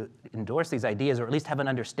to endorse these ideas, or at least have an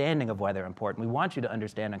understanding of why they're important. We want you to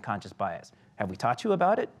understand unconscious bias. Have we taught you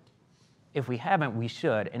about it? If we haven't, we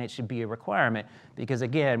should, and it should be a requirement, because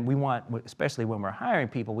again, we want, especially when we're hiring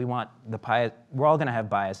people, we want we're all gonna have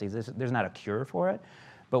biases. There's not a cure for it,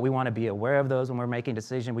 but we wanna be aware of those when we're making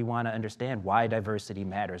decisions. We wanna understand why diversity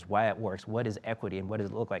matters, why it works, what is equity, and what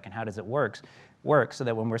does it look like, and how does it work, so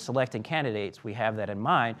that when we're selecting candidates, we have that in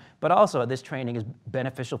mind. But also, this training is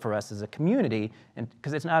beneficial for us as a community, and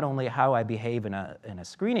because it's not only how I behave in a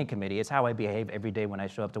screening committee, it's how I behave every day when I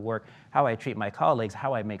show up to work, how I treat my colleagues,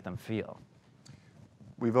 how I make them feel.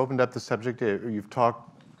 We've opened up the subject. You've talked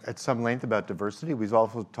at some length about diversity. We've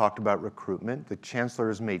also talked about recruitment. The chancellor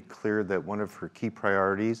has made clear that one of her key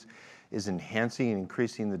priorities is enhancing and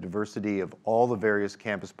increasing the diversity of all the various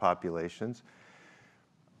campus populations.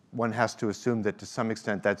 One has to assume that to some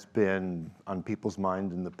extent that's been on people's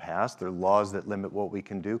mind in the past. There are laws that limit what we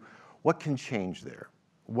can do. What can change there?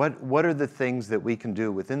 What are the things that we can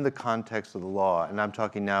do within the context of the law, and I'm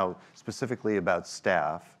talking now specifically about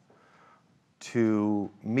staff,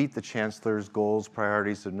 to meet the chancellor's goals,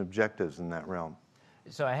 priorities, and objectives in that realm?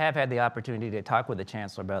 So I have had the opportunity to talk with the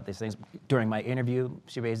chancellor about these things. During my interview,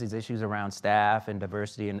 she raised these issues around staff and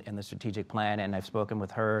diversity in the strategic plan, and I've spoken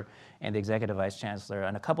with her and the executive vice chancellor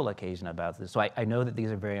on a couple of occasions about this. So I know that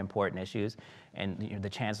these are very important issues, and the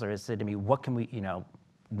chancellor has said to me, what can we,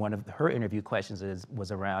 one of her interview questions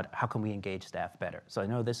was around how can we engage staff better? So I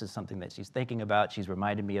know this is something that she's thinking about. She's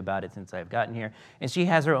reminded me about it since I've gotten here, and she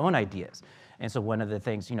has her own ideas. And so one of the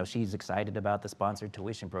things, she's excited about the sponsored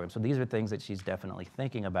tuition program. So these are things that she's definitely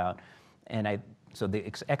thinking about. And so the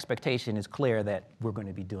expectation is clear that we're going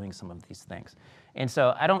to be doing some of these things. And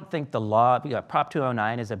so I don't think the law, Prop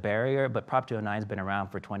 209 is a barrier, but Prop 209 has been around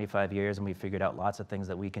for 25 years, and we figured out lots of things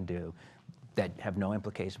that we can do that have no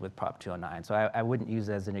implication with Prop 209. So I wouldn't use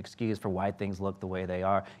it as an excuse for why things look the way they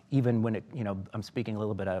are, even when I'm speaking a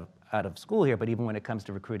little bit out of school here, but even when it comes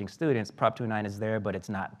to recruiting students, Prop 209 is there, but it's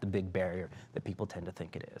not the big barrier that people tend to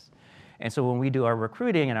think it is. And so when we do our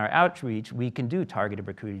recruiting and our outreach, we can do targeted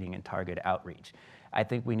recruiting and targeted outreach. I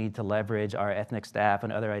think we need to leverage our ethnic staff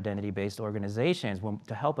and other identity-based organizations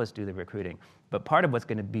to help us do the recruiting. But part of what's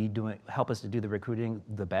going to help us to do the recruiting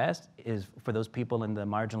the best is for those people in the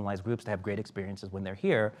marginalized groups to have great experiences when they're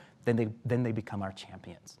here, then they become our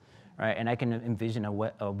champions. Right? And I can envision a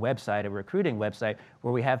website, a recruiting website,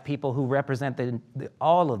 where we have people who represent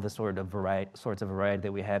all of the sorts of variety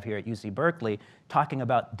that we have here at UC Berkeley, talking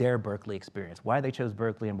about their Berkeley experience, why they chose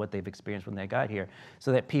Berkeley and what they've experienced when they got here,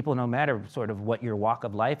 so that people, no matter sort of what your walk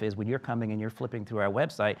of life is, when you're coming and you're flipping through our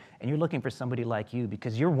website and you're looking for somebody like you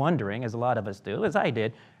because you're wondering, as a lot of us do, as I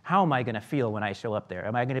did, how am I going to feel when I show up there?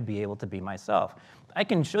 Am I going to be able to be myself? I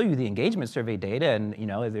can show you the engagement survey data, and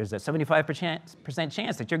there's a 75%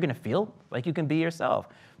 chance that you're going to feel like you can be yourself.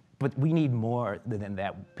 But we need more than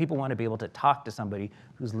that. People want to be able to talk to somebody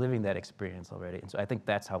who's living that experience already. And so I think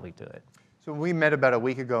that's how we do it. So we met about a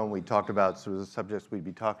week ago and we talked about sort of the subjects we'd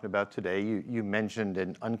be talking about today. You mentioned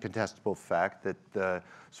an uncontestable fact that the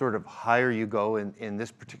sort of higher you go in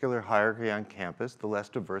this particular hierarchy on campus, the less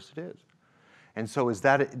diverse it is. And so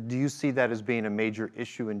do you see that as being a major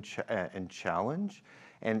issue and challenge?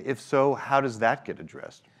 And if so, how does that get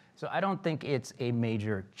addressed? So I don't think it's a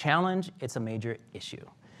major challenge, it's a major issue.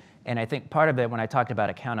 And I think part of it, when I talked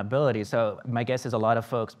about accountability, so my guess is a lot of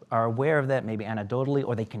folks are aware of that, maybe anecdotally,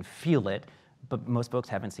 or they can feel it, but most folks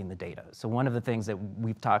haven't seen the data. So one of the things that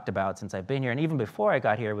we've talked about since I've been here, and even before I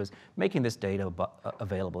got here, was making this data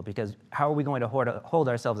available, because how are we going to hold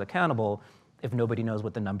ourselves accountable if nobody knows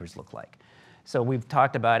what the numbers look like? So we've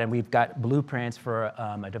talked about, and we've got blueprints for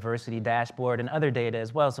a diversity dashboard and other data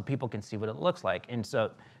as well, so people can see what it looks like. And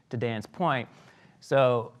so, to Dan's point,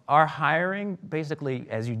 so our hiring, basically,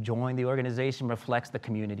 as you join the organization, reflects the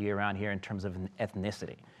community around here in terms of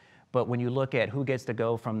ethnicity. But when you look at who gets to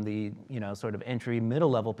go from the sort of entry,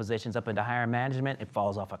 middle-level positions up into higher management, it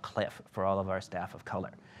falls off a cliff for all of our staff of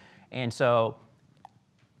color. And so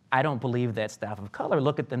I don't believe that staff of color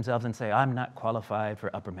look at themselves and say, I'm not qualified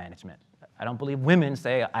for upper management. I don't believe women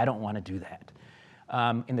say, I don't want to do that.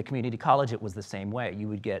 In the community college, it was the same way. You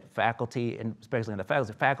would get faculty, and especially in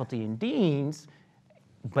the faculty and deans,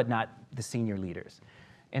 but not the senior leaders.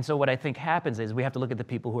 And so what I think happens is we have to look at the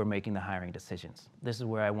people who are making the hiring decisions. This is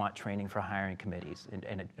where I want training for hiring committees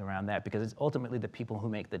and around that, because it's ultimately the people who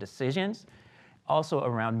make the decisions, also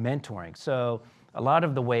around mentoring. So a lot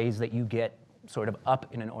of the ways that you get sort of up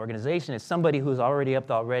in an organization is somebody who's already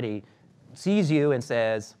up already sees you and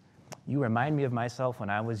says, you remind me of myself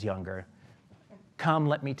when I was younger. Come,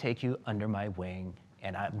 let me take you under my wing,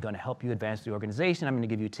 and I'm going to help you advance the organization. I'm going to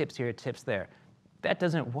give you tips here, tips there. That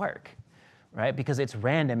doesn't work, right? Because it's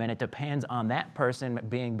random, and it depends on that person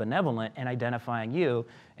being benevolent and identifying you.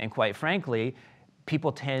 And quite frankly,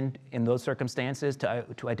 people tend, in those circumstances, to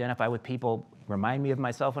identify with people, remind me of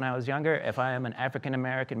myself when I was younger. If I am an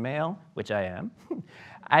African-American male, which I am,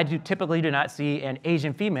 I typically do not see an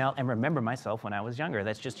Asian female and remember myself when I was younger.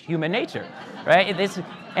 That's just human nature, right?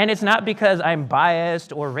 And it's not because I'm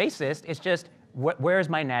biased or racist. It's just, where's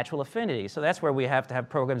my natural affinity? So that's where we have to have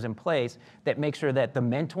programs in place that make sure that the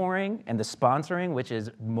mentoring and the sponsoring, which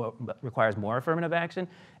requires more affirmative action,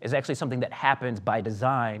 is actually something that happens by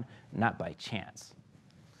design, not by chance.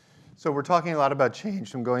 So we're talking a lot about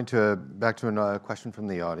change. I'm going back to a question from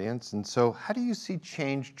the audience. And so how do you see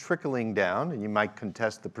change trickling down? And you might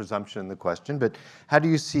contest the presumption in the question, but how do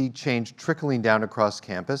you see change trickling down across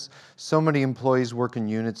campus? So many employees work in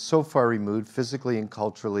units so far removed physically and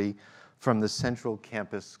culturally from the central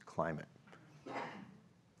campus climate.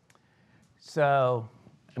 So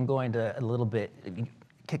I'm going to a little bit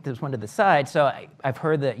kick this one to the side. So I've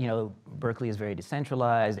heard that Berkeley is very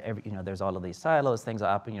decentralized. There's all of these silos, things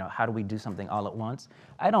are up. How do we do something all at once?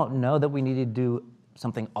 I don't know that we need to do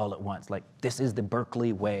something all at once. Like, this is the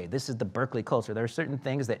Berkeley way. This is the Berkeley culture. There are certain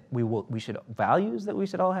things that values that we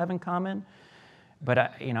should all have in common. But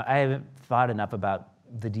I haven't thought enough about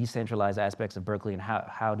the decentralized aspects of Berkeley and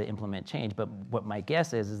how to implement change. But what my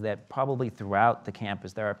guess is that probably throughout the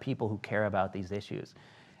campus, there are people who care about these issues.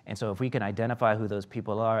 And so if we can identify who those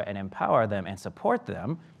people are and empower them and support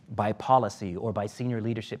them by policy or by senior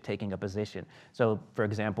leadership taking a position. So for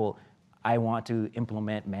example, I want to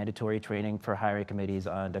implement mandatory training for hiring committees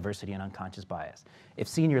on diversity and unconscious bias. If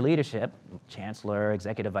senior leadership, chancellor,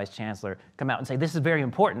 executive vice chancellor, come out and say, this is very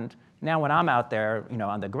important, now when I'm out there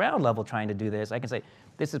on the ground level trying to do this, I can say,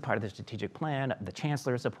 this is part of the strategic plan, the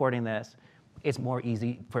chancellor is supporting this. It's more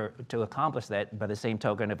easy to accomplish that. By the same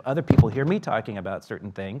token, if other people hear me talking about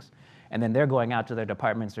certain things, and then they're going out to their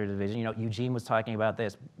departments or division, Eugene was talking about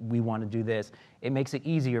this, we want to do this, it makes it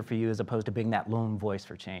easier for you as opposed to being that lone voice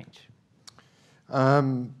for change.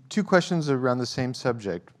 Two questions around the same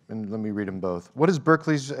subject, and let me read them both. What is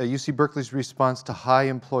UC Berkeley's response to high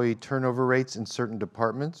employee turnover rates in certain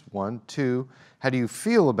departments? 1. 2, how do you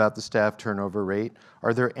feel about the staff turnover rate?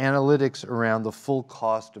 Are there analytics around the full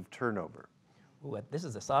cost of turnover? Ooh, this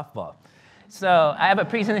is a softball. So I have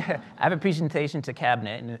a presentation to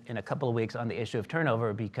cabinet in a couple of weeks on the issue of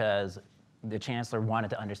turnover, because the chancellor wanted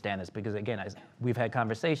to understand this, because again, we've had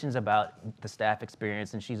conversations about the staff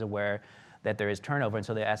experience, and she's aware that there is turnover, and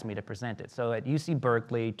so they asked me to present it. So at UC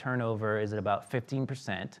Berkeley, turnover is at about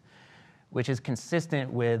 15%, which is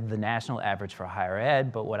consistent with the national average for higher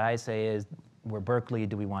ed, but what I say is, we're Berkeley,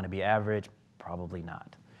 do we want to be average? Probably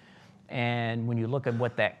not. And when you look at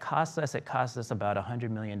what that costs us, it costs us about $100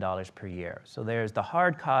 million per year. So there's the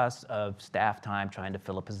hard cost of staff time trying to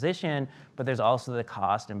fill a position, but there's also the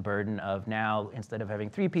cost and burden of now, instead of having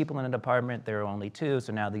 3 people in a department, there are only 2,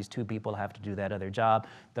 so now these 2 people have to do that other job.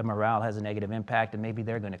 The morale has a negative impact, and maybe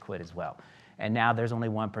they're going to quit as well. And now there's only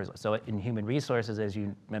 1 person. So in human resources, as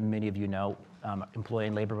many of you know, employee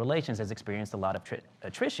and labor relations has experienced a lot of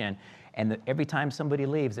attrition. And every time somebody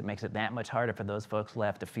leaves, it makes it that much harder for those folks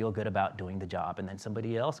left to feel good about doing the job. And then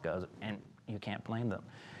somebody else goes, and you can't blame them.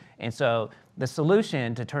 And so the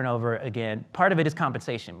solution to turnover, again, part of it is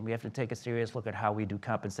compensation. We have to take a serious look at how we do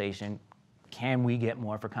compensation. Can we get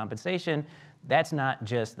more for compensation? That's not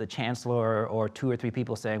just the chancellor or 2 or 3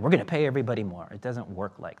 people saying, we're going to pay everybody more. It doesn't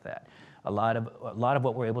work like that. A lot of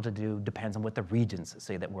what we're able to do depends on what the regions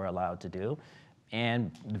say that we're allowed to do.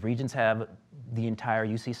 And the regions have the entire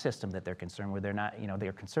UC system that they're concerned with. They're not,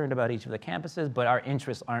 they're concerned about each of the campuses, but our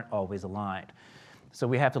interests aren't always aligned. So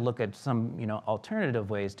we have to look at some,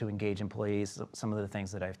 alternative ways to engage employees, some of the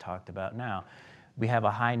things that I've talked about now. We have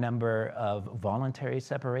a high number of voluntary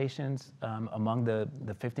separations among the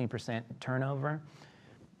 15% turnover.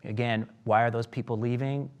 Again, why are those people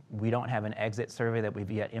leaving? We don't have an exit survey that we've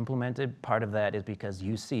yet implemented. Part of that is because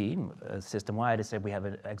UC, system-wide, has said we have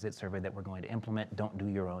an exit survey that we're going to implement. Don't do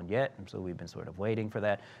your own yet. And so we've been sort of waiting for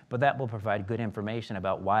that. But that will provide good information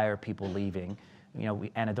about why are people leaving.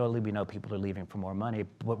 Anecdotally, we know people are leaving for more money.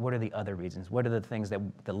 But what are the other reasons? What are the things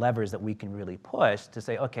the levers that we can really push to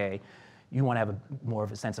say, okay, you want to have more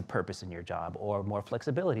of a sense of purpose in your job or more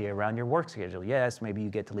flexibility around your work schedule. Yes, maybe you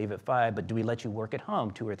get to leave at 5, but do we let you work at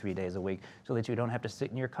home 2 or 3 days a week so that you don't have to sit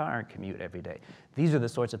in your car and commute every day? These are the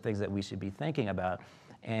sorts of things that we should be thinking about.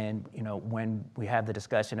 And when we have the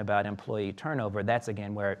discussion about employee turnover, that's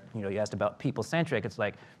again where you asked about people-centric. It's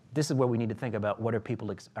like, this is where we need to think about what are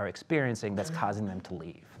people are experiencing that's causing them to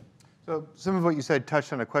leave. So some of what you said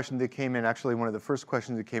touched on a question that came in, actually one of the first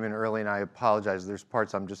questions that came in early, and I apologize, there's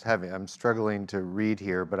parts I'm struggling to read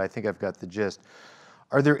here, but I think I've got the gist.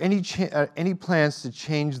 Are there any plans to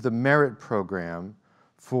change the merit program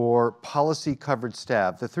for policy-covered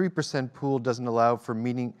staff? The 3% pool doesn't allow for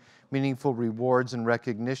meaningful rewards and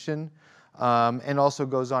recognition, and also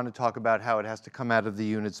goes on to talk about how it has to come out of the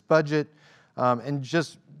unit's budget, and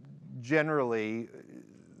just generally,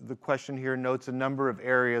 the question here notes a number of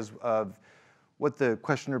areas of what the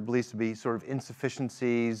questioner believes to be sort of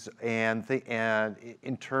insufficiencies and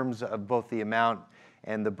in terms of both the amount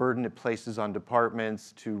and the burden it places on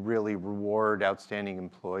departments to really reward outstanding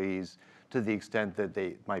employees to the extent that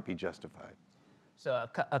they might be justified. So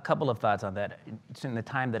a couple of thoughts on that. In the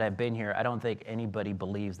time that I've been here, I don't think anybody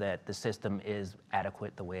believes that the system is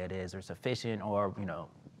adequate the way it is or sufficient, or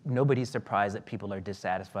nobody's surprised that people are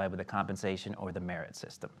dissatisfied with the compensation or the merit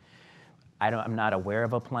system. I'm not aware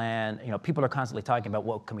of a plan. People are constantly talking about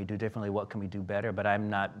what can we do differently, what can we do better, but I'm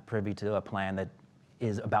not privy to a plan that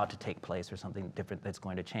is about to take place or something different that's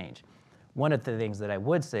going to change. One of the things that I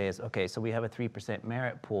would say is, okay, so we have a 3%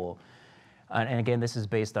 merit pool. And again, this is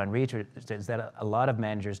based on research, is that a lot of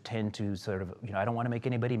managers tend to sort of, I don't want to make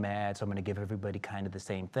anybody mad, so I'm going to give everybody kind of the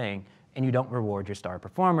same thing. And you don't reward your star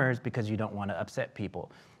performers because you don't want to upset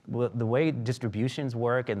people. Well, the way distributions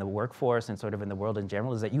work in the workforce and sort of in the world in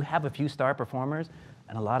general is that you have a few star performers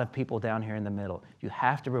and a lot of people down here in the middle. You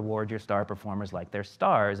have to reward your star performers like they're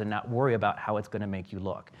stars and not worry about how it's going to make you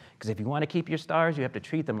look. Because if you want to keep your stars, you have to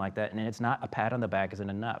treat them like that, and it's not a pat on the back isn't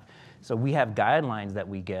enough. So we have guidelines that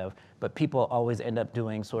we give, but people always end up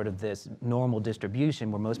doing sort of this normal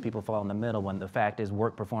distribution where most people fall in the middle, when the fact is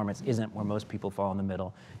work performance isn't where most people fall in the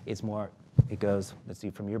middle. It's more, it goes, let's see,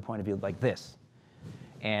 from your point of view, like this.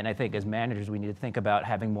 And I think as managers, we need to think about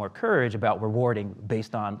having more courage about rewarding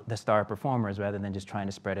based on the star performers rather than just trying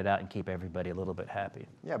to spread it out and keep everybody a little bit happy.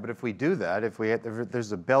 Yeah, but if we do that, if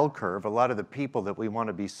there's a bell curve, a lot of the people that we want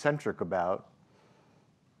to be centric about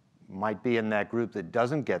might be in that group that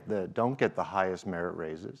don't get the highest merit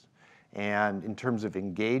raises. And in terms of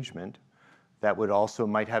engagement, that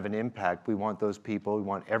might have an impact. We want those people, we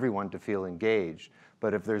want everyone to feel engaged.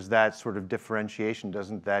 But if there's that sort of differentiation,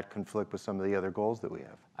 doesn't that conflict with some of the other goals that we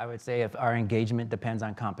have? I would say if our engagement depends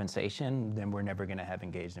on compensation, then we're never going to have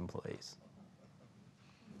engaged employees.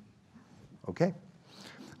 Okay.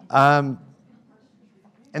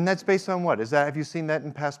 And that's based on what? Have you seen that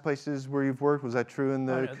in past places where you've worked? Was that true in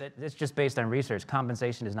the? No, it's just based on research.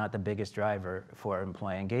 Compensation is not the biggest driver for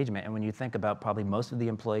employee engagement. And when you think about probably most of the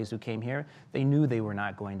employees who came here, they knew they were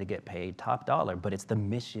not going to get paid top dollar, but it's the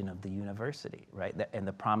mission of the university, right? And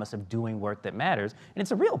the promise of doing work that matters. And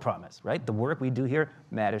it's a real promise, right? The work we do here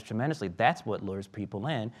matters tremendously. That's what lures people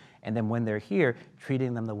in. And then when they're here,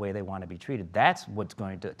 treating them the way they want to be treated. That's what's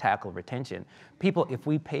going to tackle retention. People, if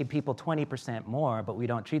we pay people 20% more, but we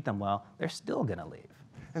don't treat them well, they're still going to leave.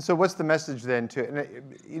 And so what's the message then to,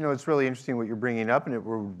 and it's really interesting what you're bringing up, and it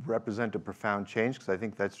will represent a profound change, because I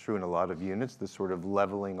think that's true in a lot of units, the sort of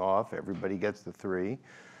leveling off, everybody gets the 3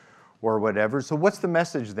 or whatever. So what's the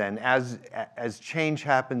message then as change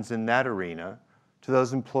happens in that arena to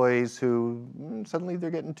those employees who suddenly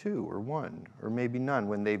they're getting 2 or 1 or maybe none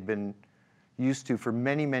when they've been used to for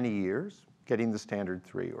many, many years getting the standard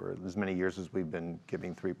 3, or as many years as we've been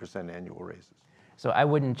giving 3% annual raises? So I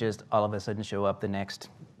wouldn't just all of a sudden show up the next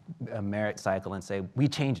merit cycle and say, we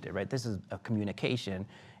changed it, right? This is a communication.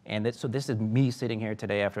 And so this is me sitting here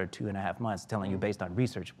today after 2.5 months telling you based on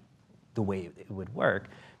research the way it would work.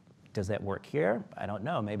 Does that work here? I don't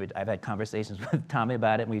know. Maybe I've had conversations with Tommy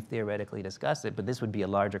about it, and we've theoretically discussed it, but this would be a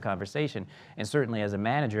larger conversation. And certainly as a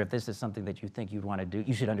manager, if this is something that you think you'd want to do,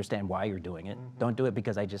 you should understand why you're doing it. Mm-hmm. Don't do it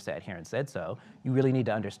because I just sat here and said so. You really need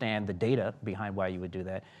to understand the data behind why you would do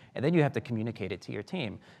that. And then you have to communicate it to your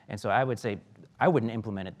team. And so I would say, I wouldn't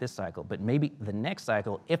implement it this cycle, but maybe the next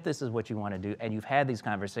cycle, if this is what you want to do, and you've had these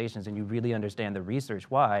conversations and you really understand the research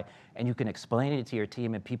why, and you can explain it to your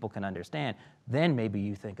team and people can understand, then maybe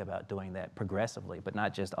you think about doing that progressively, but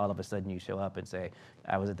not just all of a sudden you show up and say,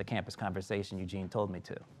 I was at the campus conversation, Eugene told me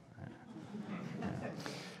to.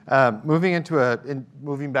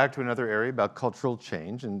 Moving back to another area about cultural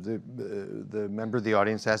change, and the member of the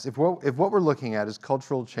audience asked, if what we're looking at is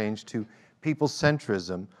cultural change to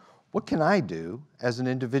people-centrism, what can I do as an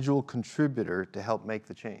individual contributor to help make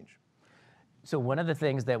the change? So one of the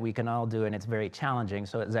things that we can all do, and it's very challenging,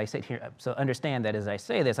 so as I sit here, so understand that as I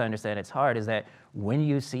say this, I understand it's hard, is that when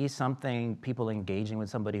you see something, people engaging with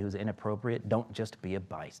somebody who's inappropriate, don't just be a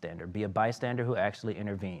bystander. Be a bystander who actually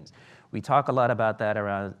intervenes. We talk a lot about that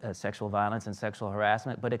around sexual violence and sexual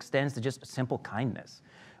harassment, but extends to just simple kindness,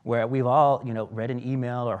 where we've all read an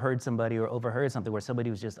email or heard somebody or overheard something where somebody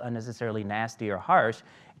was just unnecessarily nasty or harsh,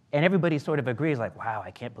 and everybody sort of agrees like, wow,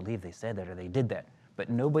 I can't believe they said that or they did that. But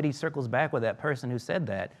nobody circles back with that person who said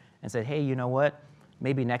that and said, hey, you know what?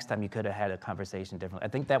 Maybe next time you could have had a conversation differently. I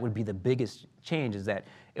think that would be the biggest change, is that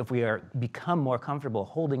if we become more comfortable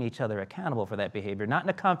holding each other accountable for that behavior, not in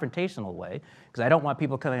a confrontational way, because I don't want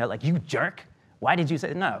people coming out like, you jerk, why did you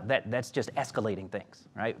say, no, that's just escalating things,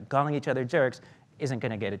 right? Calling each other jerks isn't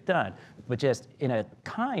gonna get it done. But just in a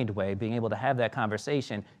kind way, being able to have that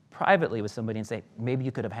conversation privately with somebody and say, maybe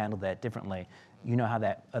you could have handled that differently. You know how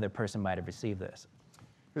that other person might have received this.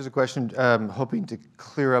 Here's a question hoping to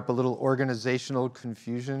clear up a little organizational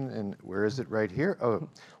confusion, and where is it? Right here. Oh,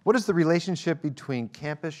 what is the relationship between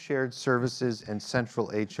campus shared services and central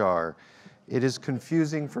HR? It is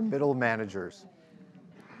confusing for middle managers.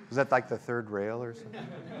 Is that like the third rail or something?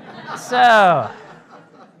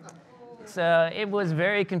 So it was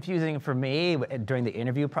very confusing for me during the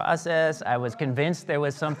interview process. I was convinced there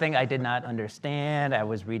was something I did not understand. I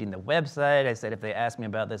was reading the website. I said, if they ask me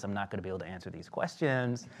about this, I'm not going to be able to answer these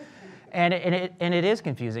questions. And it is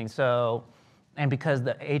confusing. So, and because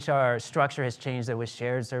the HR structure has changed, there was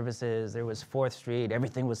shared services, there was 4th Street,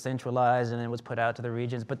 everything was centralized and then it was put out to the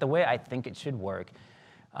regions. But the way I think it should work,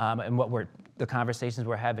 and the conversations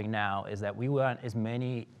we're having now, is that we want as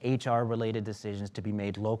many HR-related decisions to be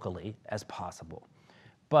made locally as possible.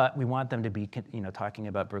 But we want them to be, talking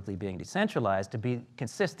about Berkeley being decentralized, to be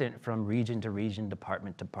consistent from region to region,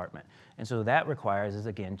 department to department. And so that requires, is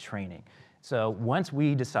again, training. So once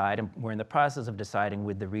we decide, and we're in the process of deciding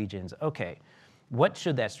with the regions, okay, what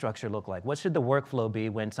should that structure look like? What should the workflow be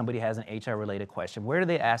when somebody has an HR-related question? Where do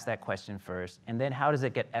they ask that question first? And then how does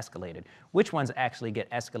it get escalated? Which ones actually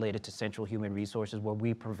get escalated to Central Human Resources, where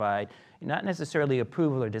we provide not necessarily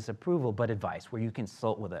approval or disapproval, but advice, where you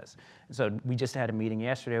consult with us? So we just had a meeting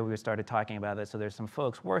yesterday where we started talking about that, so there's some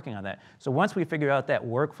folks working on that. So once we figure out that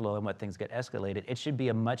workflow and what things get escalated, it should be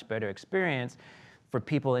a much better experience for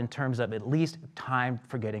people in terms of at least time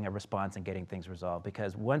for getting a response and getting things resolved.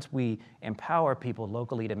 Because once we empower people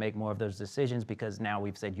locally to make more of those decisions, because now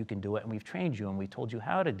we've said you can do it and we've trained you and we've told you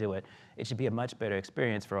how to do it, it should be a much better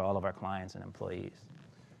experience for all of our clients and employees.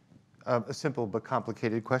 A simple but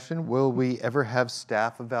complicated question. Will we ever have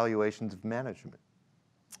staff evaluations of management?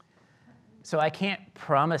 So I can't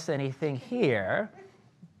promise anything here,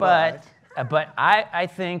 but But I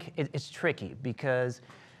think it's tricky because,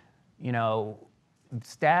 you know,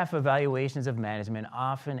 staff evaluations of management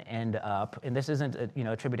often end up, and this isn't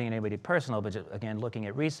attributing anybody personal, but just, again, looking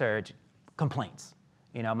at research, complaints.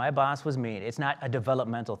 You know, my boss was mean. It's not a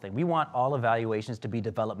developmental thing. We want all evaluations to be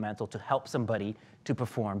developmental to help somebody to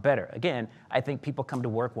perform better. Again, I think people come to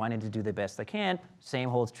work wanting to do the best they can. Same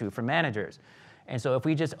holds true for managers. And so if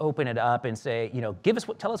we just open it up and say, you know,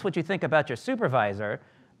 tell us what you think about your supervisor,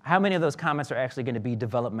 how many of those comments are actually going to be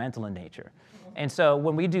developmental in nature? And so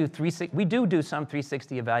when we do some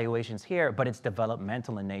 360 evaluations here, but it's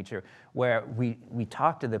developmental in nature, where we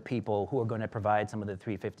talk to the people who are going to provide some of the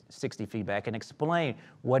 360 feedback and explain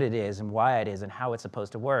what it is and why it is and how it's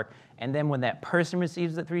supposed to work. And then when that person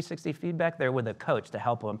receives the 360 feedback, they're with a coach to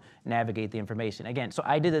help them navigate the information. Again, so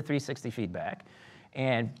I did the 360 feedback,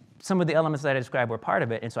 and some of the elements that I described were part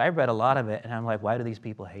of it. And so I read a lot of it, and I'm like, why do these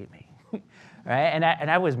people hate me? Right?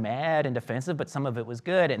 And I was mad and defensive, but some of it was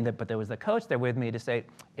good. But there was the coach there with me to say,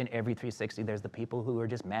 in every 360, there's the people who are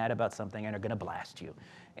just mad about something and are going to blast you,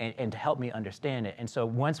 and to help me understand it. And so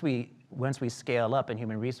once we scale up in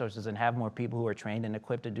human resources and have more people who are trained and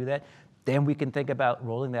equipped to do that, then we can think about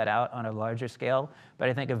rolling that out on a larger scale. But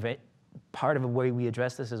I think part of the way we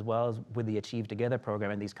address this as well is with the Achieve Together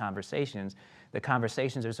program and these conversations. The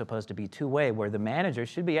conversations are supposed to be two-way, where the manager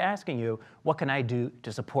should be asking you, what can I do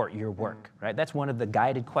to support your work, right? That's one of the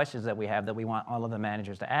guided questions that we have that we want all of the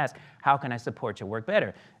managers to ask. How can I support your work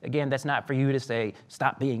better? Again, that's not for you to say,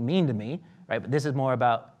 stop being mean to me, right? But this is more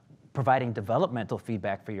about providing developmental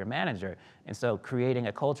feedback for your manager. And so creating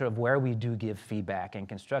a culture of where we do give feedback and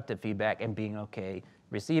constructive feedback and being okay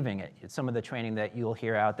receiving it. It's some of the training that you'll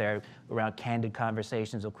hear out there around candid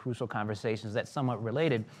conversations or crucial conversations that's somewhat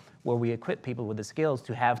related, where we equip people with the skills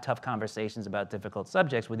to have tough conversations about difficult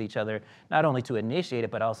subjects with each other, not only to initiate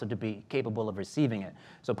it, but also to be capable of receiving it.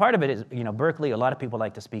 So part of it is, you know, Berkeley, a lot of people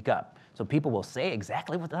like to speak up. So people will say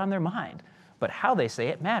exactly what's on their mind, but how they say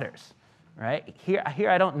it matters, right? Here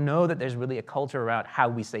I don't know that there's really a culture around how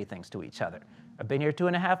we say things to each other. I've been here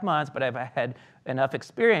 2.5 months, but I've had enough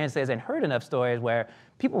experiences and heard enough stories where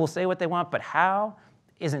people will say what they want, but how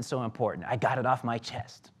isn't so important. I got it off my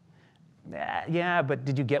chest. Yeah, but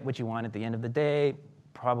did you get what you want at the end of the day?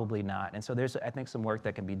 Probably not. And so there's, I think, some work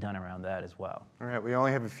that can be done around that as well. All right, we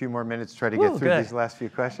only have a few more minutes to try to get through these last few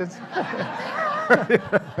questions.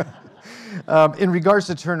 In regards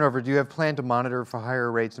to turnover, do you have planned to monitor for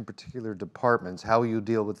higher rates in particular departments? How will you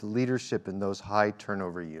deal with the leadership in those high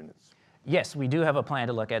turnover units? Yes, we do have a plan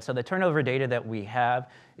to look at. So the turnover data that we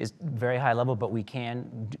have is very high level, but we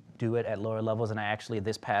can do it at lower levels. And I actually,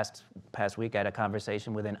 this past week, I had a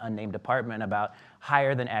conversation with an unnamed department about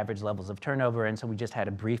higher than average levels of turnover. And so we just had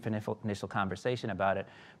a brief initial conversation about it.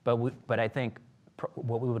 But I think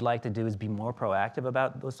what we would like to do is be more proactive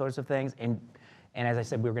about those sorts of things. And as I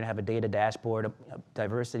said, we were going to have a data dashboard of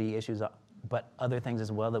diversity issues, but other things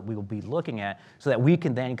as well that we will be looking at, so that we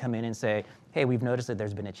can then come in and say, hey, we've noticed that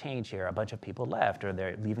there's been a change here. A bunch of people left, or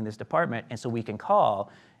they're leaving this department. And so we can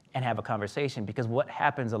call and have a conversation, because what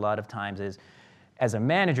happens a lot of times is, as a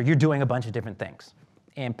manager, you're doing a bunch of different things.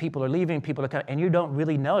 And people are leaving, people are coming, and you don't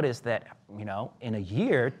really notice that, you know, in a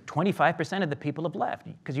year, 25% of the people have left,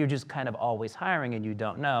 because you're just kind of always hiring and you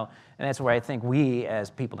don't know. And that's where I think we, as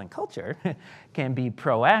people in culture, can be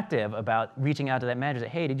proactive about reaching out to that manager. Say,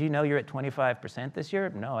 hey, did you know you're at 25% this year?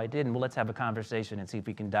 No, I didn't. Well, let's have a conversation and see if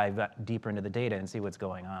we can dive deeper into the data and see what's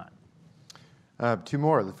going on. 2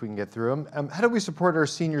 more, if we can get through them. How do we support our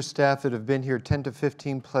senior staff that have been here 10 to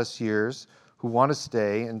 15 plus years, who want to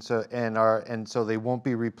stay, and so they won't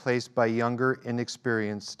be replaced by younger,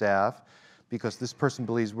 inexperienced staff, because this person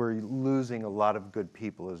believes we're losing a lot of good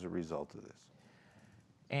people as a result of this?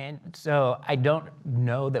 And so I don't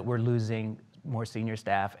know that we're losing more senior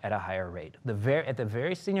staff at a higher rate. At the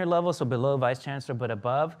very senior level, so below vice chancellor but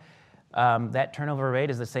above, that turnover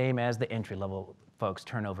rate is the same as the entry level folks'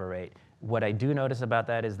 turnover rate. What I do notice about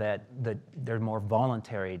that is that there are more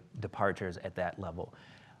voluntary departures at that level.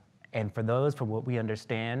 And for those, from what we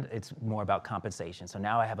understand, it's more about compensation. So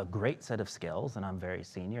now I have a great set of skills, and I'm very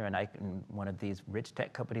senior, and one of these rich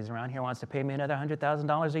tech companies around here wants to pay me another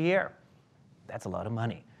 $100,000 a year. That's a lot of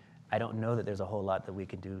money. I don't know that there's a whole lot that we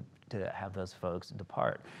can do to have those folks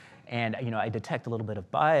depart. And you know, I detect a little bit of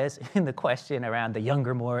bias in the question around the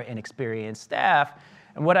younger, more inexperienced staff.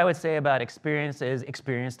 And what I would say about experience is,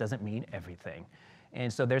 experience doesn't mean everything.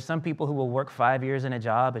 And so there's some people who will work 5 years in a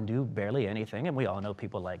job and do barely anything, and we all know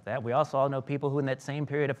people like that. We also all know people who in that same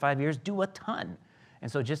period of 5 years do a ton. And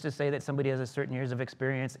so just to say that somebody has a certain years of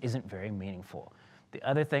experience isn't very meaningful. The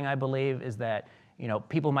other thing I believe is that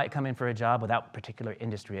People might come in for a job without particular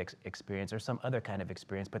industry experience or some other kind of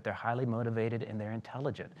experience, but they're highly motivated and they're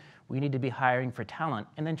intelligent. We need to be hiring for talent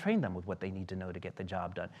and then train them with what they need to know to get the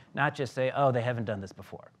job done. Not just say, oh, they haven't done this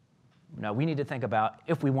before. No, we need to think about,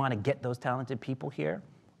 if we want to get those talented people here,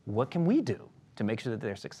 what can we do to make sure that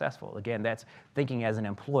they're successful? Again, that's thinking as an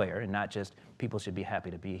employer and not just people should be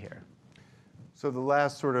happy to be here. So the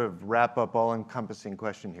last sort of wrap-up, all-encompassing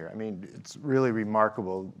question here. I mean, it's really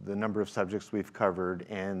remarkable, the number of subjects we've covered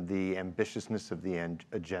and the ambitiousness of the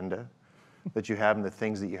agenda that you have and the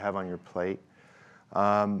things that you have on your plate.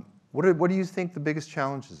 What do you think the biggest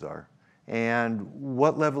challenges are? And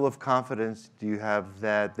what level of confidence do you have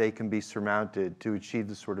that they can be surmounted to achieve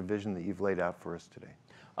the sort of vision that you've laid out for us today?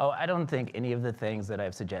 Oh, I don't think any of the things that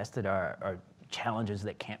I've suggested are challenges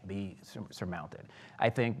that can't be surmounted. I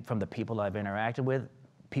think from the people I've interacted with,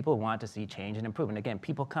 people want to see change and improvement. Again,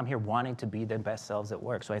 people come here wanting to be their best selves at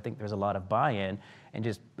work. So I think there's a lot of buy-in, and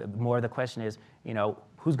just more of the question is,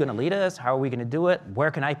 who's going to lead us? How are we going to do it? Where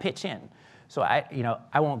can I pitch in? So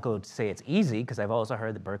I won't go say it's easy, because I've also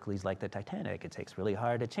heard that Berkeley's like the Titanic. It takes really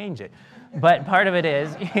hard to change it. But part of it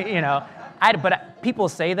is, people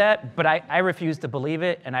say that, but I refuse to believe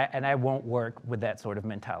it, and I won't work with that sort of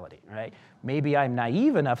mentality, right? Maybe I'm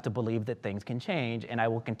naive enough to believe that things can change, and I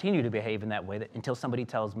will continue to behave in that way until somebody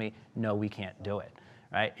tells me, no, we can't do it,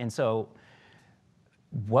 right? And so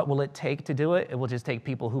what will it take to do it? It will just take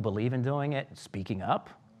people who believe in doing it, speaking up,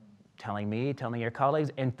 telling me, telling your colleagues,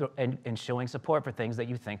 and showing support for things that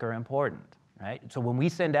you think are important, right? So when we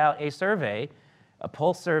send out a survey, a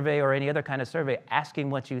pulse survey or any other kind of survey asking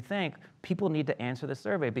what you think, people need to answer the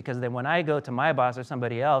survey, because then when I go to my boss or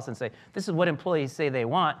somebody else and say, this is what employees say they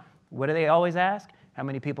want, what do they always ask? How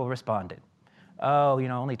many people responded? Oh,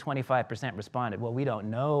 only 25% responded. Well, we don't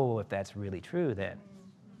know if that's really true then,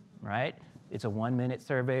 right? It's a 1-minute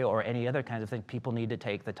survey or any other kinds of thing. People need to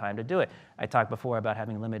take the time to do it. I talked before about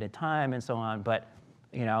having limited time and so on, but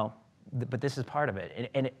but this is part of it.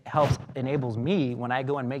 And it enables me when I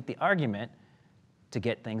go and make the argument to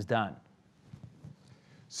get things done.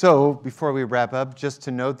 So before we wrap up, just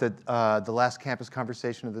to note that the last campus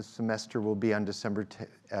conversation of the semester will be on December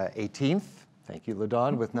 18th. Thank you,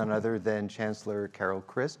 LaDawn, with none other than Chancellor Carol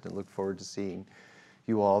Christ, and look forward to seeing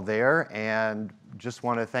you all there. And just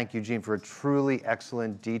want to thank Eugene for a truly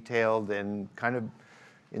excellent, detailed, and kind of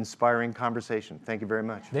inspiring conversation. Thank you very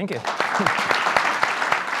much. Thank you.